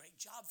make a great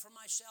job for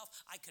myself.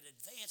 I could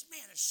advance.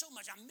 Man, there's so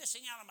much I'm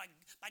missing out on by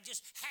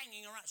just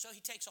hanging around. So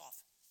he takes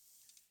off.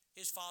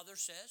 His father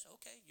says,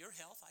 okay, your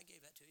health, I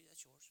gave that to you.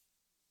 That's yours.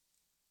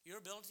 Your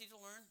ability to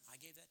learn,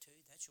 I gave that to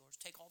you. That's yours.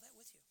 Take all that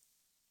with you.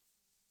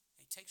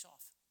 And he takes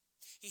off.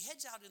 He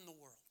heads out in the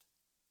world.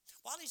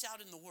 While he's out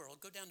in the world,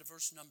 go down to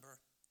verse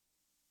number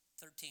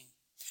 13.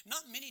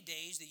 Not many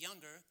days the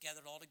younger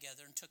gathered all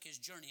together and took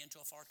his journey into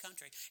a far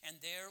country, and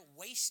there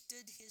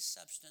wasted his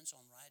substance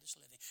on riotous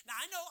living. Now,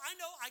 I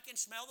know, I can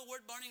smell the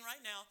word burning right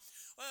now.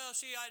 Well,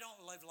 see, I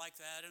don't live like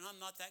that, and I'm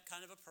not that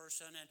kind of a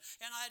person,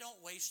 and I don't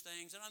waste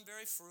things, and I'm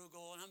very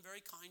frugal, and I'm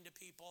very kind to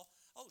people.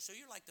 Oh, so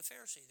you're like the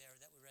Pharisee there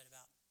that we read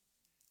about.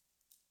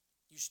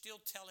 You're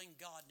still telling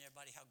God and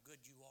everybody how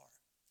good you are,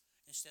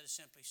 instead of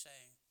simply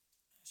saying,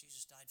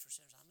 Jesus died for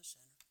sinners. I'm a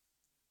sinner.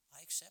 I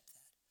accept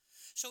that.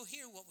 So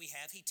here what we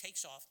have, he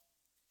takes off.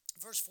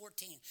 Verse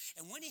 14,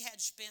 and when he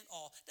had spent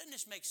all, doesn't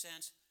this make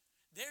sense?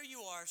 There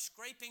you are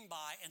scraping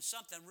by and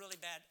something really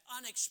bad,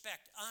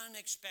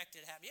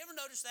 unexpected happened. You ever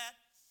notice that?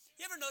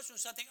 You ever notice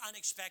when something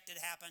unexpected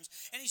happens?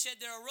 And he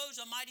said, there arose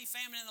a mighty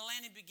famine in the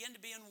land and began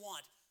to be in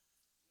want.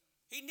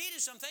 He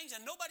needed some things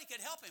and nobody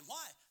could help him.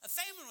 Why? A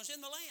famine was in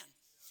the land.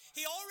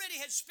 He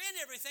already had spent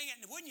everything,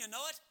 and wouldn't you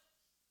know it?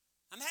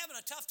 I'm having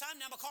a tough time,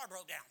 now my car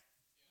broke down.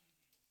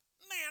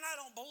 Man, I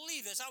don't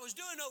believe this. I was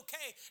doing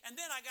okay, and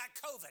then I got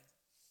COVID.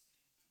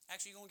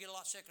 Actually, you're going to get a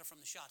lot sicker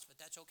from the shots, but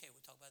that's okay.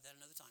 We'll talk about that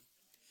another time.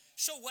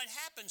 So what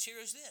happens here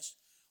is this.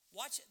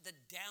 Watch the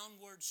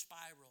downward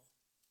spiral.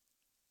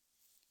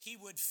 He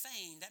would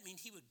fain, that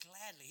means he would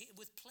gladly,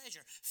 with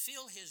pleasure,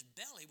 fill his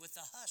belly with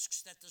the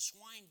husks that the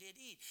swine did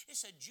eat.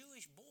 It's a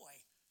Jewish boy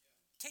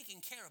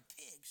taking care of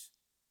pigs.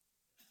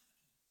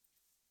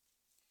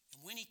 And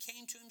when he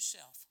came to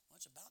himself,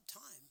 well, it's about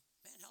time.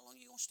 Man, how long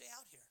are you going to stay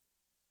out here?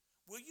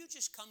 Will you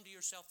just come to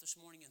yourself this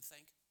morning and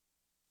think?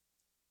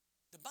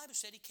 The Bible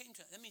said he came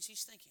to, that means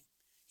he's thinking.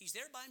 He's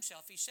there by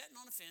himself. He's sitting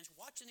on a fence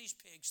watching these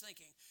pigs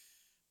thinking,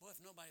 boy,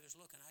 if nobody was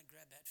looking, I'd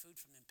grab that food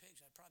from them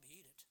pigs. I'd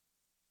probably eat it.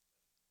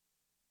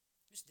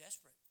 Just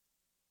desperate.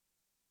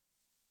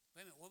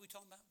 Wait a minute, what are we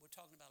talking about? We're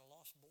talking about a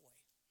lost boy.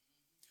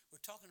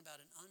 We're talking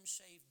about an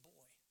unsaved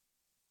boy.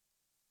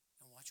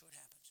 And watch what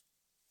happens.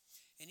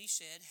 And he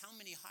said, how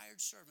many hired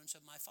servants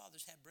of my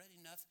father's have bread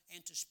enough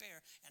and to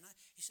spare? And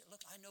he said,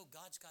 look, I know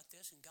God's got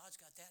this and God's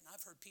got that. And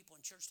I've heard people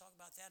in church talk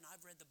about that. And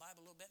I've read the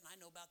Bible a little bit. And I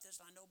know about this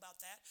and I know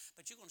about that.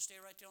 But you're going to stay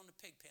right there on the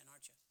pig pen,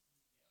 aren't you?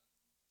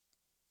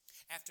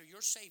 Yeah. After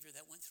your Savior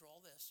that went through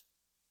all this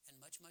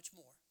and much, much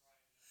more,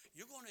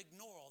 you're going to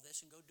ignore all this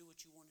and go do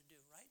what you want to do,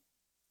 right?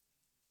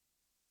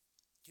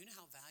 Do you know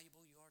how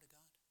valuable you are to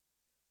God?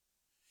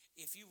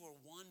 If you were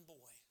one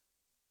boy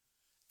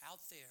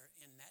out there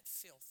in that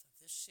filth of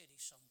this city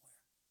somewhere,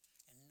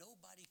 and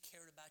nobody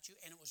cared about you,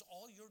 and it was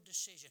all your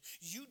decision.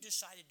 You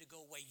decided to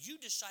go away. You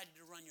decided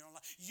to run your own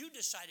life. You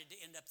decided to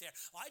end up there.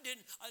 Well, I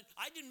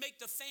didn't make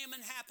the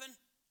famine happen,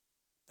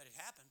 but it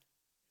happened.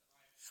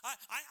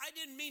 I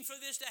didn't mean for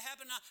this to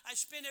happen. I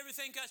spent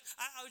everything because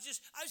I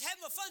was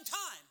having a fun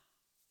time.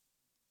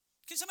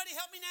 Can somebody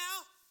help me now?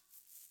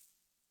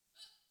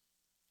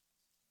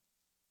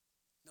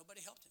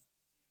 Nobody helped him.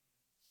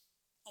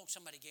 Oh,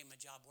 somebody gave him a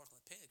job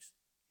working with pigs.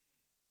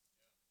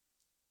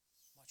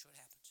 Watch what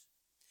happens.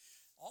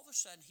 All of a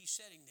sudden, he's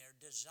sitting there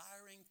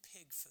desiring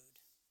pig food.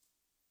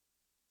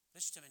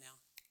 Listen to me now.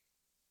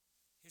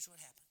 Here's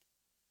what happened.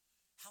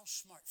 How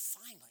smart.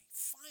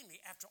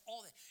 Finally, after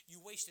all that,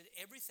 you wasted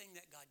everything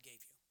that God gave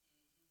you.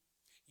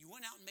 You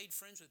went out and made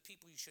friends with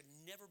people you should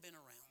have never been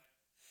around.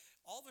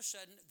 All of a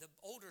sudden, the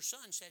older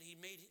son said he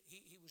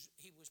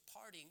was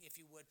partying, if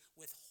you would,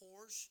 with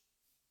whores.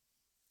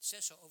 It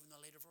says so over in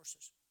the later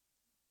verses.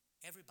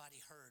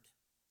 Everybody heard.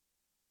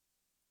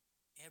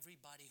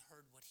 Everybody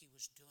heard what he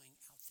was doing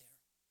out there.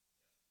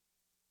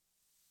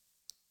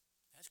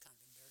 That's kind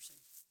of embarrassing.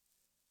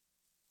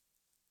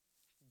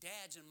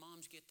 Dads and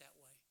moms get that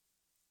way.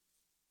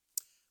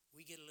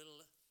 We get a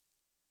little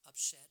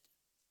upset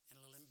and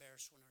a little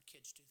embarrassed when our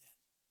kids do that.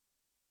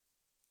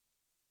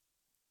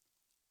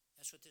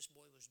 That's what this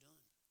boy was doing.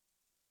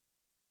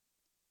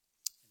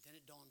 And then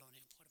it dawned on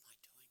him, what am I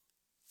doing?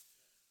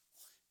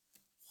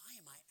 Why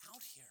am I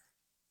out here?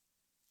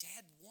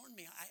 Dad warned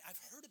me.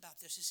 I've heard about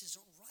this. This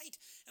isn't right.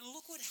 And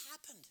look what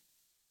happened.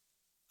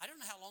 I don't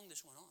know how long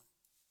this went on,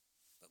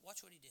 but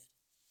watch what he did.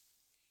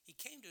 He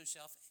came to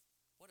himself.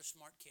 What a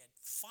smart kid.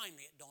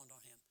 Finally, it dawned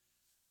on him.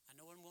 I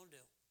know what I'm going to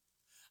do.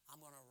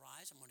 I'm going to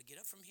arise. I'm going to get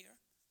up from here.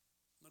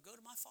 I'm going to go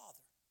to my father.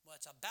 Well,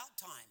 it's about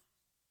time.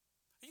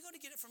 Are you going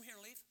to get it from here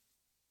and leave?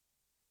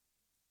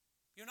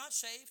 You're not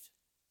saved.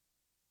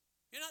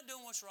 You're not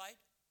doing what's right.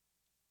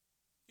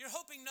 You're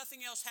hoping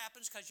nothing else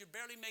happens because you're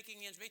barely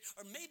making ends meet.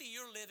 Or maybe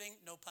you're living,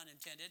 no pun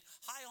intended,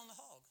 high on the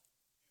hog.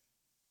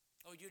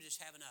 Oh, you're just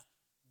having a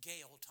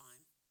gay old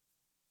time.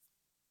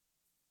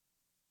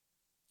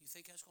 You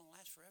think that's going to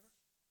last forever?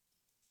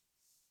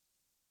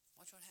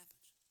 Watch what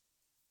happens.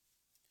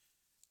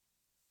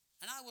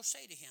 And I will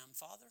say to him,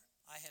 Father,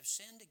 I have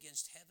sinned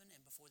against heaven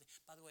and before thee.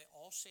 By the way,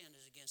 all sin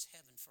is against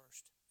heaven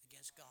first,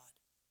 against God.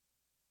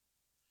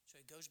 So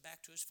he goes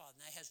back to his father.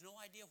 Now he has no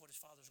idea what his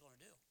father's going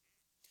to do.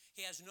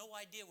 He has no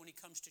idea when he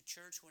comes to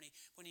church, when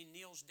he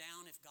kneels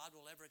down, if God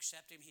will ever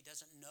accept him. He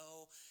doesn't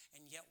know.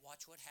 And yet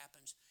watch what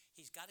happens.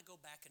 He's got to go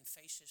back and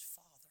face his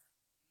father.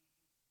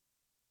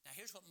 Now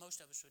here's what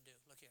most of us would do.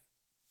 Look here.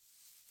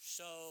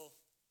 So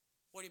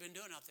what have you been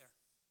doing out there?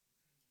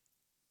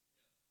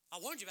 I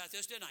warned you about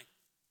this, didn't I?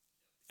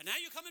 And now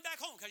you're coming back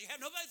home because you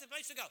have no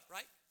place to go,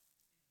 right?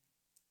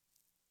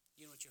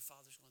 You know what your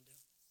father's going to do?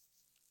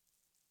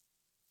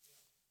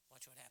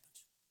 Watch what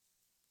happens.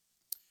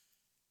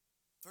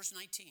 Verse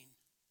 19,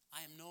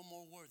 I am no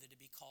more worthy to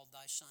be called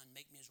thy son.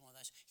 Make me as one of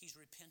thy sons. He's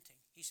repenting.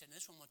 He said,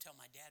 this one I'm going to tell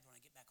my dad when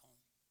I get back home.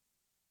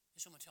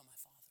 This one I'm going to tell my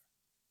father.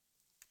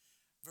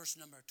 Verse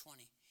number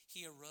 20,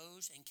 he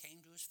arose and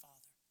came to his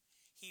father.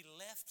 He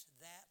left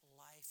that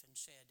life and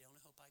said, the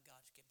only hope I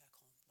got is get back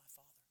home to my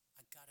father.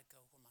 I got to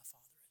go where my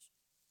father is.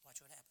 Watch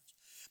what happens.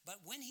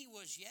 But when he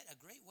was yet a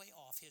great way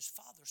off, his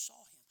father saw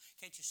him.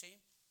 Can't you see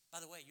him?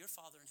 By the way, your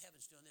father in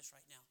heaven's doing this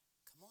right now.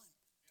 Come on.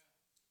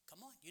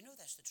 Come on. You know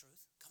that's the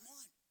truth. Come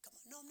on. Come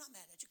on. No, I'm not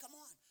mad at you. Come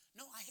on.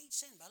 No, I hate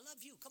sin, but I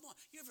love you. Come on.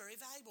 You're very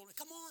valuable.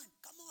 Come on.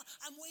 Come on.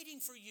 I'm waiting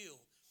for you.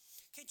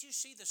 Can't you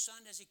see the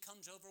son as he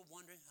comes over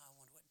wondering, I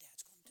wonder what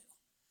dad's going to do.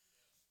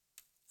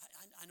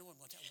 I know what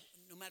I'm going to tell him.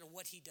 No matter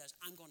what he does,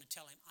 I'm going to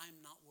tell him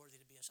I'm not worthy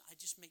to be a son.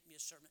 Just make me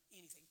a servant.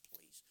 Anything,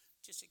 please.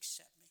 Just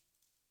accept me.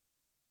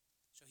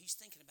 So he's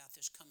thinking about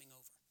this coming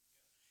over.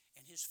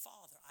 And his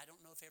father, I don't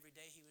know if every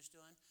day he was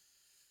doing,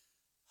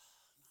 not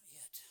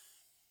yet.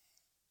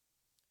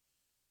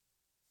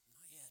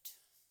 Not yet.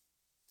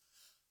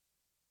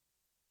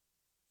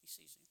 He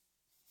sees him.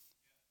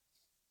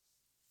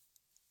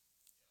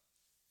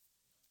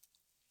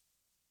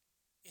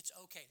 It's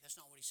okay. That's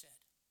not what he said.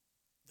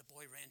 The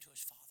boy ran to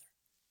his father.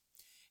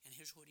 And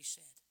here's what he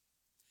said.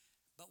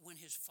 But when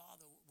he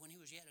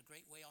was yet a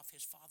great way off,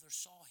 his father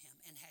saw him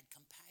and had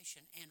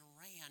compassion and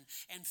ran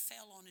and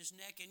fell on his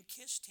neck and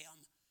kissed him.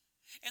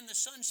 And the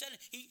son said,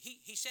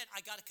 he said, I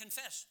got to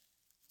confess.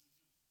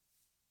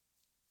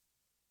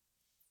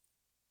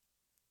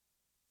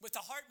 With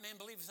the heart man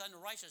believeth unto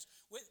righteousness.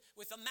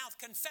 With the mouth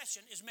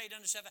confession is made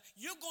unto salvation.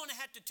 You're going to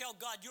have to tell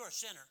God you're a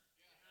sinner.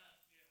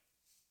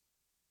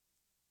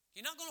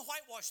 You're not going to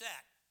whitewash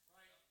that.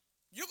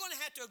 You're going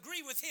to have to agree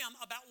with him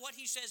about what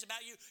he says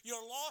about you. You're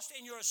lost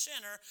and you're a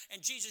sinner,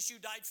 and Jesus, you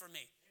died for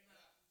me.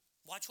 Amen.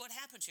 Watch what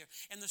happens here.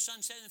 And the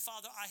son said,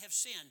 Father, I have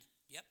sinned.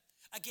 Yep.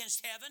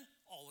 Against heaven,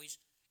 always,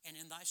 and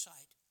in thy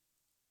sight.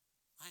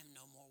 I am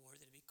no more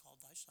worthy to be called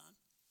thy son.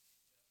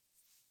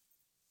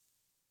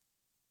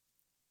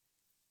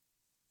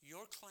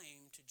 Your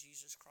claim to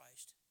Jesus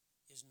Christ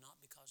is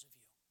not because of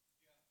you.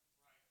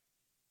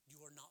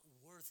 You are not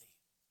worthy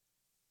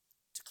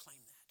to claim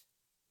that.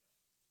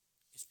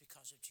 It's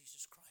because of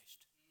Jesus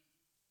Christ.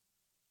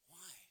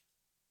 Why?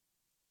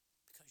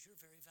 Because you're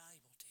very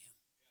valuable to him.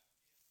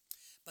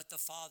 But the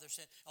father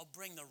said, oh,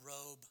 bring the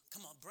robe.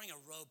 Come on, bring a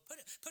robe. Put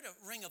a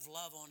ring of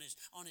love on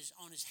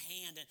his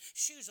hand and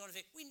shoes on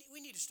his feet. We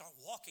need to start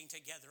walking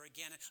together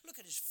again. And look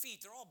at his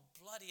feet. They're all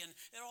bloody and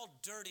they're all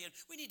dirty. And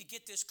we need to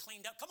get this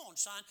cleaned up. Come on,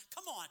 son.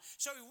 Come on.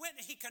 So he went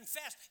and he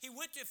confessed. He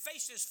went to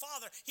face his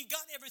father. He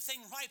got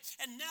everything right.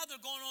 And now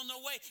they're going on their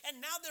way. And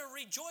now they're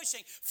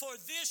rejoicing. For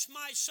this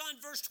my son,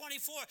 verse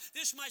 24,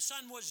 this my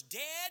son was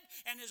dead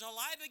and is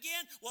alive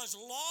again, was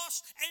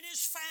lost and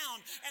is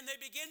found. And they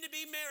begin to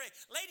be merry.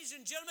 Ladies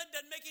and gentlemen, it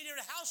doesn't make any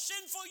difference how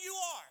sinful you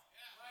are.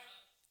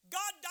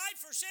 God died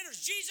for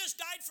sinners. Jesus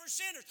died for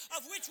sinners,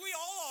 of which we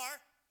all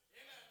are.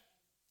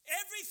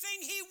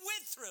 Everything he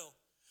went through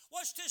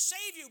was to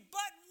save you.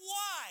 But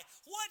why?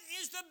 What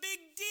is the big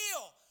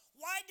deal?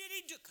 Why did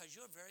he do it? Because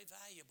you're very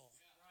valuable.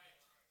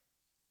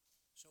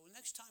 So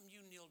next time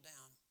you kneel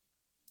down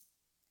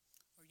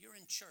or you're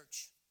in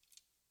church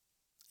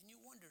and you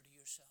wonder to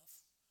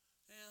yourself,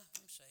 yeah,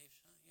 I'm saved.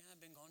 Yeah,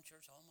 I've been going to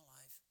church all my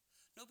life.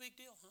 No big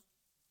deal, huh?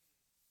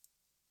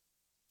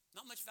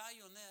 Not much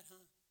value in that,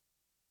 huh?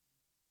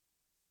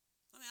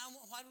 I mean,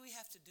 why do we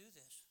have to do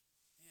this?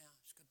 Yeah,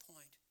 it's a good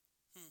point.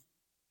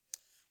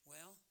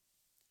 Well,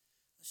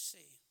 let's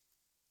see.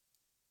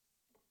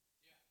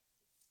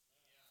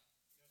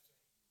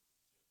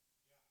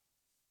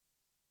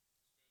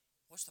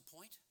 What's the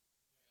point?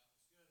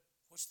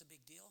 What's the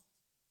big deal?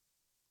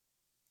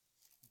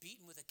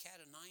 beaten with a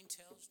cat of nine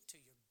tails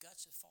until your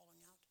guts are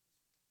falling out,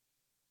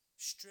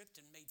 stripped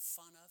and made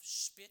fun of,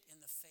 spit in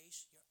the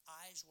face, your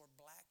eyes were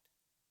blacked.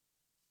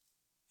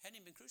 Hadn't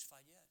even been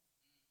crucified yet.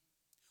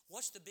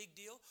 What's the big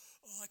deal?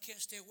 Oh, I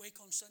can't stay awake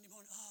on Sunday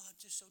morning. Oh, I'm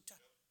just so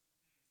tired.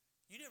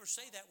 You never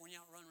say that when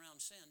you out run around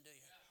sin, do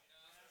you?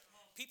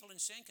 People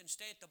in sin can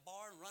stay at the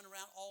bar and run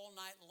around all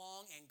night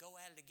long and go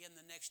at it again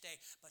the next day.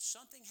 But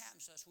something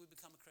happens to us when we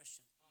become a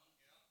Christian.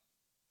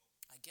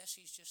 I guess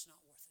he's just not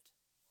worth it.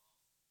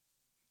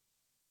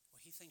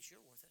 Well, he thinks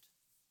you're worth it.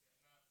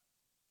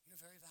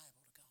 You're very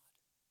valuable to God.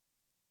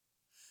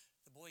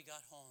 The boy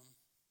got home.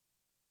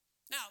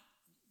 Now,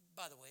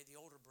 by the way, the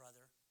older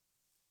brother,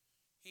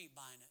 he ain't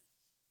buying it.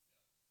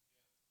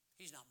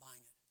 He's not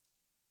buying it.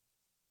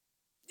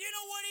 You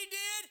know what he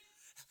did?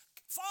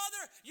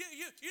 Father,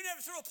 you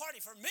never threw a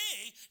party for me.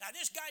 Now,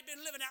 this guy'd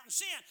been living out in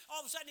sin.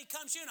 All of a sudden, he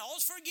comes in,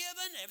 all's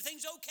forgiven,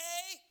 everything's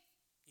okay.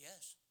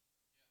 Yes.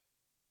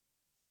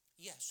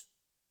 Yes.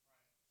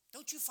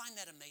 Don't you find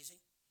that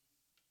amazing?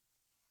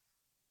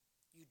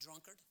 You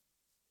drunkard,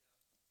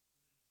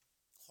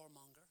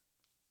 whoremonger,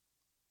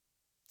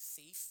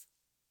 thief,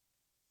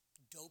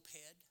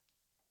 dopehead,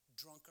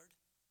 drunkard.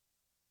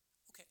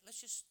 Okay,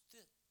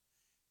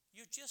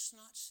 you're just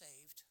not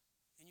saved,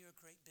 and you're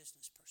a great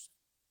business person.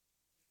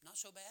 Not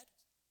so bad?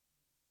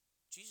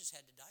 Jesus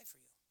had to die for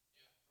you.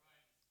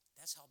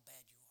 That's how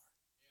bad you are.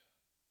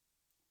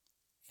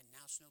 And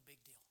now it's no big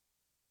deal.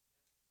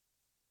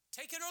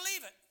 Take it or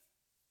leave it.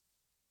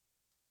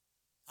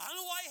 I don't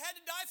know why he had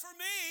to die for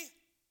me.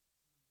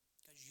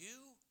 Because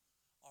you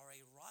are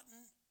a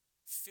rotten,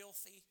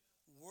 filthy,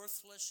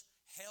 worthless,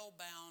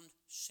 hell-bound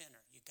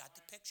sinner. You got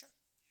the picture?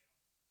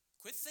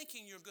 Quit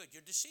thinking you're good.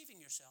 You're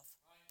deceiving yourself.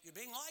 You're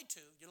being lied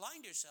to. You're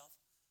lying to yourself.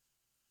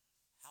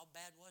 How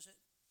bad was it?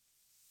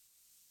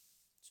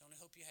 It's the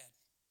only hope you had.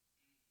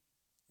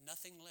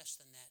 Nothing less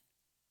than that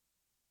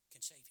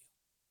can save you.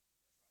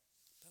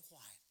 But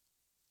why?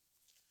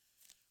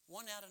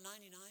 1 out of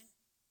 99? Not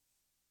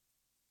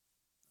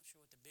sure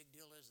what the big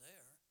deal is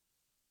there.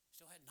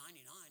 Still had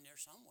 99 there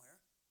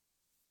somewhere.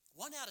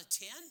 1 out of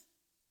 10?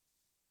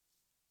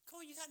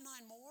 Come on, you got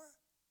 9 more.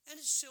 And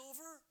it's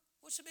silver.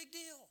 What's the big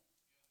deal?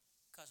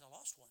 Because I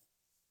lost one.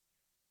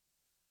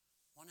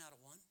 1 out of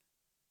 1.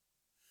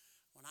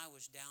 When I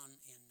was down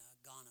in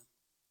Ghana,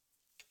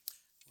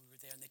 we were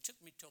there, and they took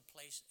me to a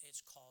place.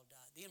 It's called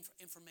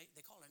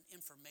they call it an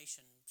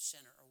information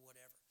center or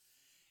whatever.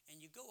 And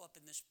you go up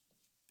in this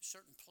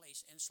certain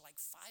place, and it's like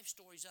 5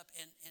 stories up,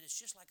 and it's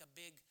just like a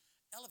big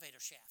elevator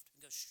shaft.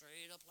 It goes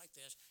straight up like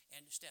this,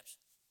 and steps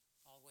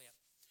all the way up.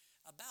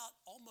 About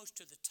almost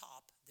to the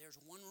top, there's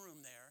one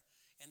room there,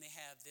 and they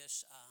have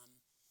this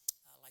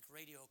like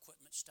radio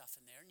equipment stuff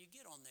in there, and you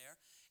get on there,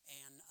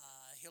 and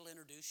he'll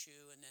introduce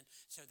you, and then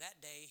so that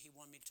day he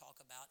wanted me to talk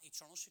about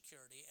eternal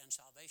security and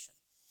salvation.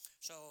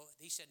 So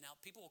he said, now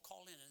people will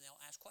call in and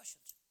they'll ask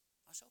questions.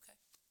 I said, okay.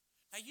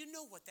 Now you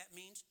know what that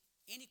means.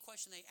 Any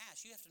question they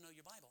ask, you have to know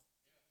your Bible.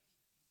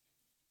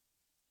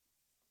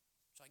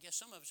 So I guess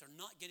some of us are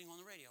not getting on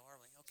the radio,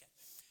 are we? Okay.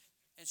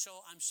 And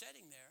so I'm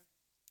sitting there,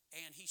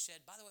 and he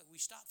said, by the way,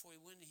 we stopped before we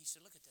went, and he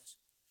said, look at this.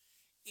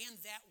 In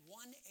that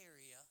one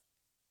area,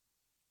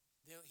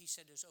 he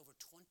said there's over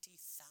 20,000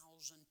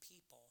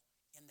 people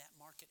in that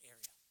market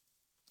area.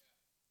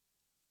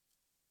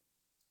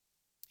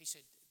 He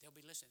said they'll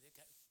be listening. They've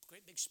got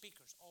great big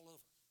speakers all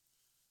over.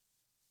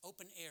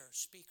 Open air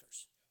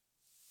speakers.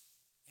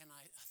 And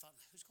I thought,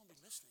 who's going to be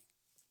listening?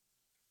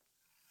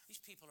 These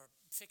people are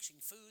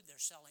fixing food.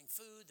 They're selling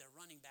food. They're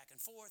running back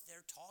and forth.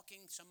 They're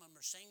talking. Some of them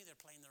are singing. They're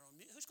playing their own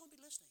music. Who's going to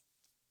be listening?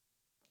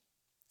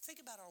 Think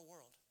about our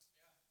world.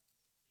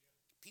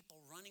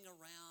 People running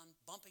around,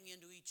 bumping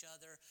into each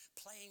other,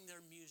 playing their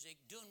music,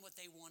 doing what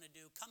they want to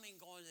do, coming,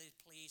 going as they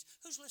please.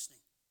 Who's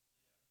listening?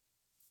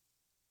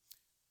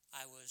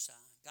 I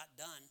got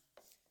done.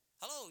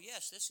 Hello,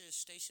 yes, this is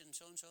station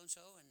so-and-so,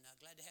 and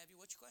glad to have you.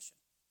 What's your question?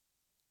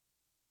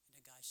 And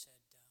the guy said,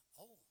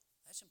 oh,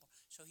 that's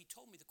important. So he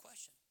told me the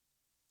question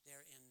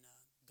there in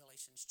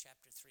Galatians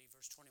chapter 3,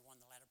 verse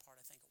 21, the latter part,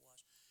 I think it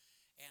was.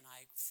 And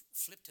I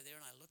flipped to there,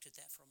 and I looked at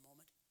that for a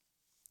moment.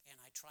 And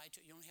I tried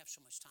to, you only have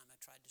so much time, I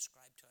tried to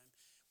describe to him.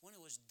 When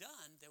it was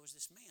done, there was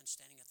this man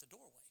standing at the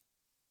doorway.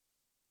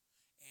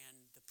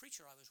 And the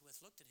preacher I was with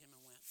looked at him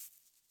and went,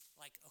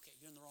 like, okay,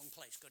 you're in the wrong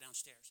place, go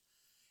downstairs.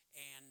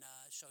 And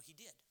so he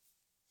did.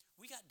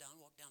 We got done,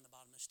 walked down the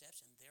bottom of the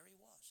steps, and there he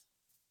was.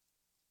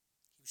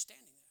 He was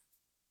standing there.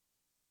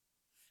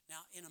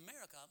 Now, in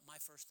America,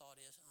 my first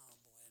thought is, oh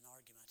boy, an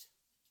argument.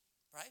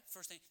 Right?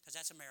 First thing, because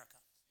that's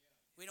America.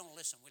 We don't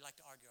listen, we like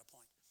to argue our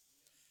point.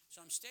 So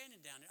I'm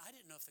standing down there. I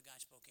didn't know if the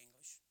guy spoke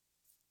English.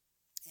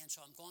 And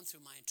so I'm going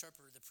through my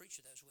interpreter, the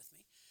preacher that was with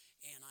me,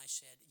 and I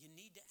said, you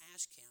need to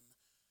ask him,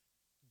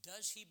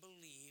 does he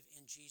believe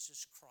in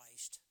Jesus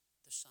Christ,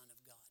 the Son of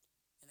God?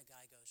 And the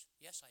guy goes,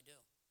 yes, I do.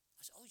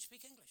 I said, oh, you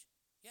speak English?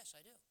 Yes, I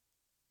do.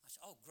 I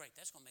said, oh, great,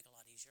 that's going to make it a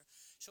lot easier.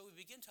 So we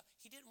begin to,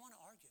 he didn't want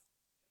to argue.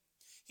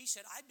 He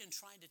said, I've been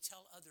trying to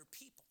tell other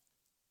people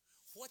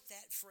what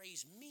that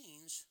phrase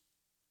means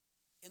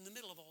in the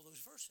middle of all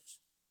those verses.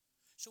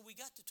 So we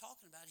got to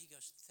talking about it. He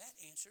goes, that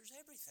answers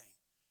everything.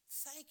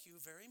 Thank you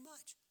very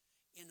much.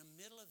 In the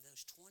middle of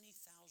those 20,000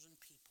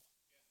 people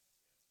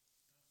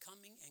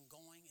coming and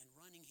going and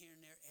running here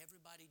and there,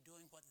 everybody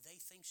doing what they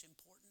think's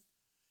important,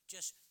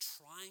 just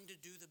trying to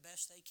do the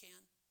best they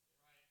can.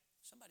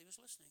 Somebody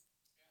was listening.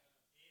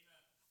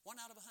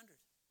 1 out of 100.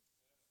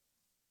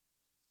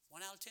 1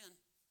 out of 10.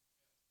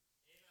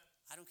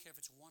 I don't care if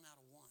it's 1 out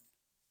of 1.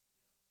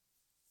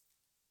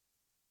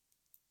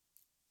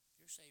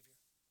 Your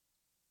Savior.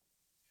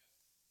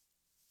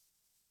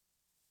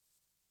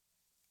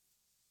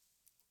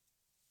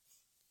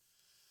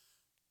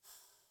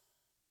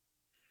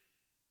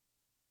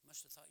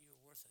 Must have thought you were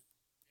worth it.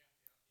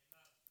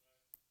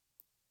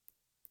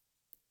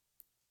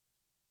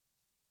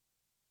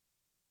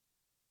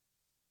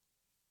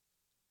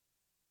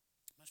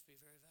 Must be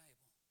very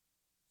valuable.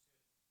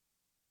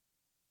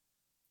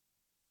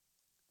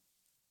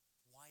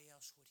 Why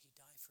else would he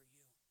die for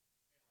you?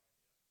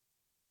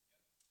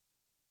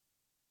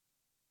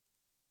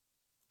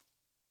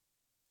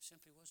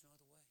 Simply was no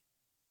other way.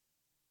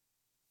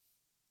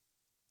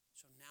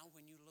 So now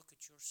when you look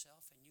at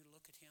yourself and you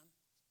look at him,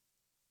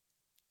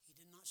 he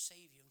did not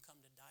save you and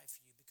come to die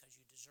for you because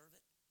you deserve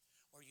it,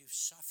 or you've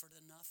suffered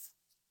enough,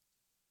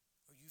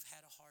 or you've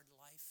had a hard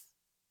life.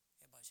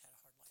 Everybody's had a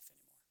hard life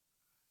anymore.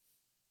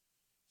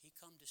 He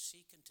come to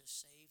seek and to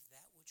save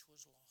that which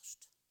was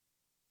lost.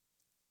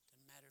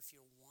 Doesn't matter if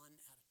you're 1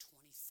 out of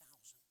 20,000,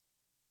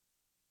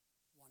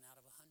 1 out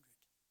of 100,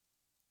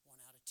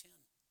 1 out of 10.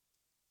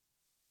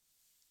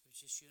 It was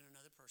just you and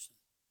another person.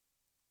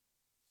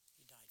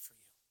 He died for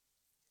you.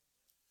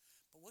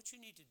 But what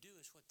you need to do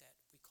is what that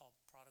we call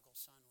prodigal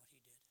son, what he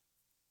did.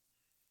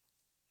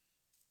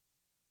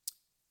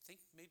 I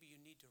think maybe you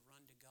need to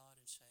run to God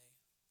and say,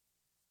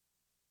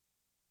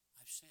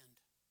 I've sinned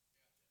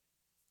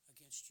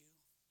against you.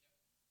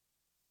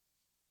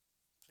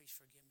 Please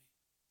forgive me.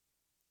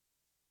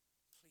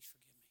 Please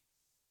forgive me.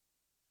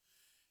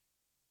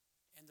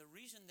 And the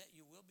reason that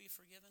you will be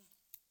forgiven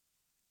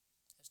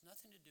has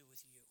nothing to do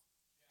with you,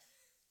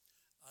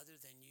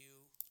 other than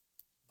you,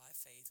 by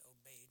faith,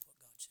 obeyed what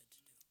God said to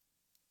do.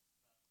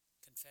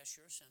 Confess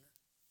you're a sinner,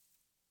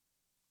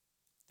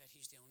 that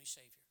he's the only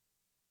Savior.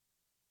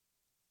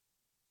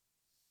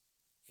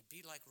 It'd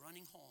be like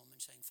running home and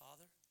saying,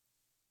 Father,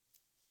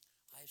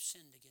 I have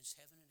sinned against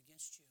heaven and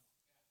against you.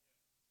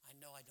 I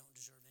know I don't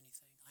deserve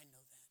anything. I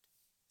know that.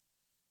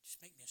 Just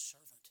make me a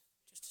servant.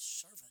 Just a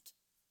servant.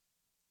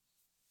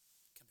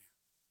 Come here.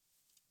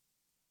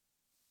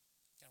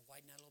 Got to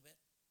widen that a little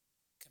bit?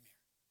 Come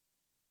here.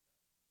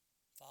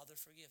 Father,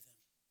 forgive them.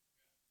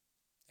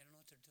 They don't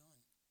know what they're doing.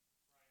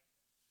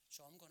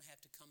 So I'm going to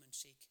have to come and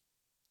seek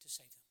to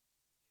save them.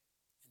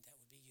 And that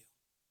would be you.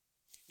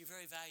 You're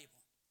very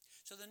valuable.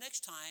 So the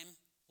next time,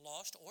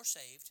 lost or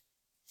saved,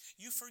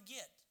 you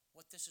forget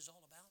what this is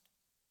all about,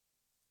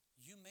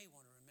 you may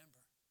want to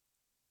remember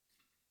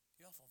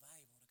you're awful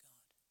valuable to God.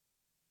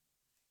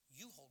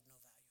 You hold no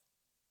value.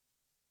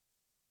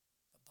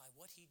 But by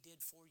what he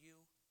did for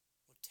you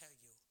will tell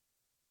you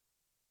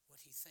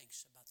what he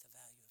thinks about the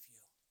value of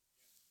you.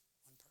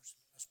 One person.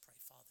 Let's pray.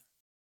 Father,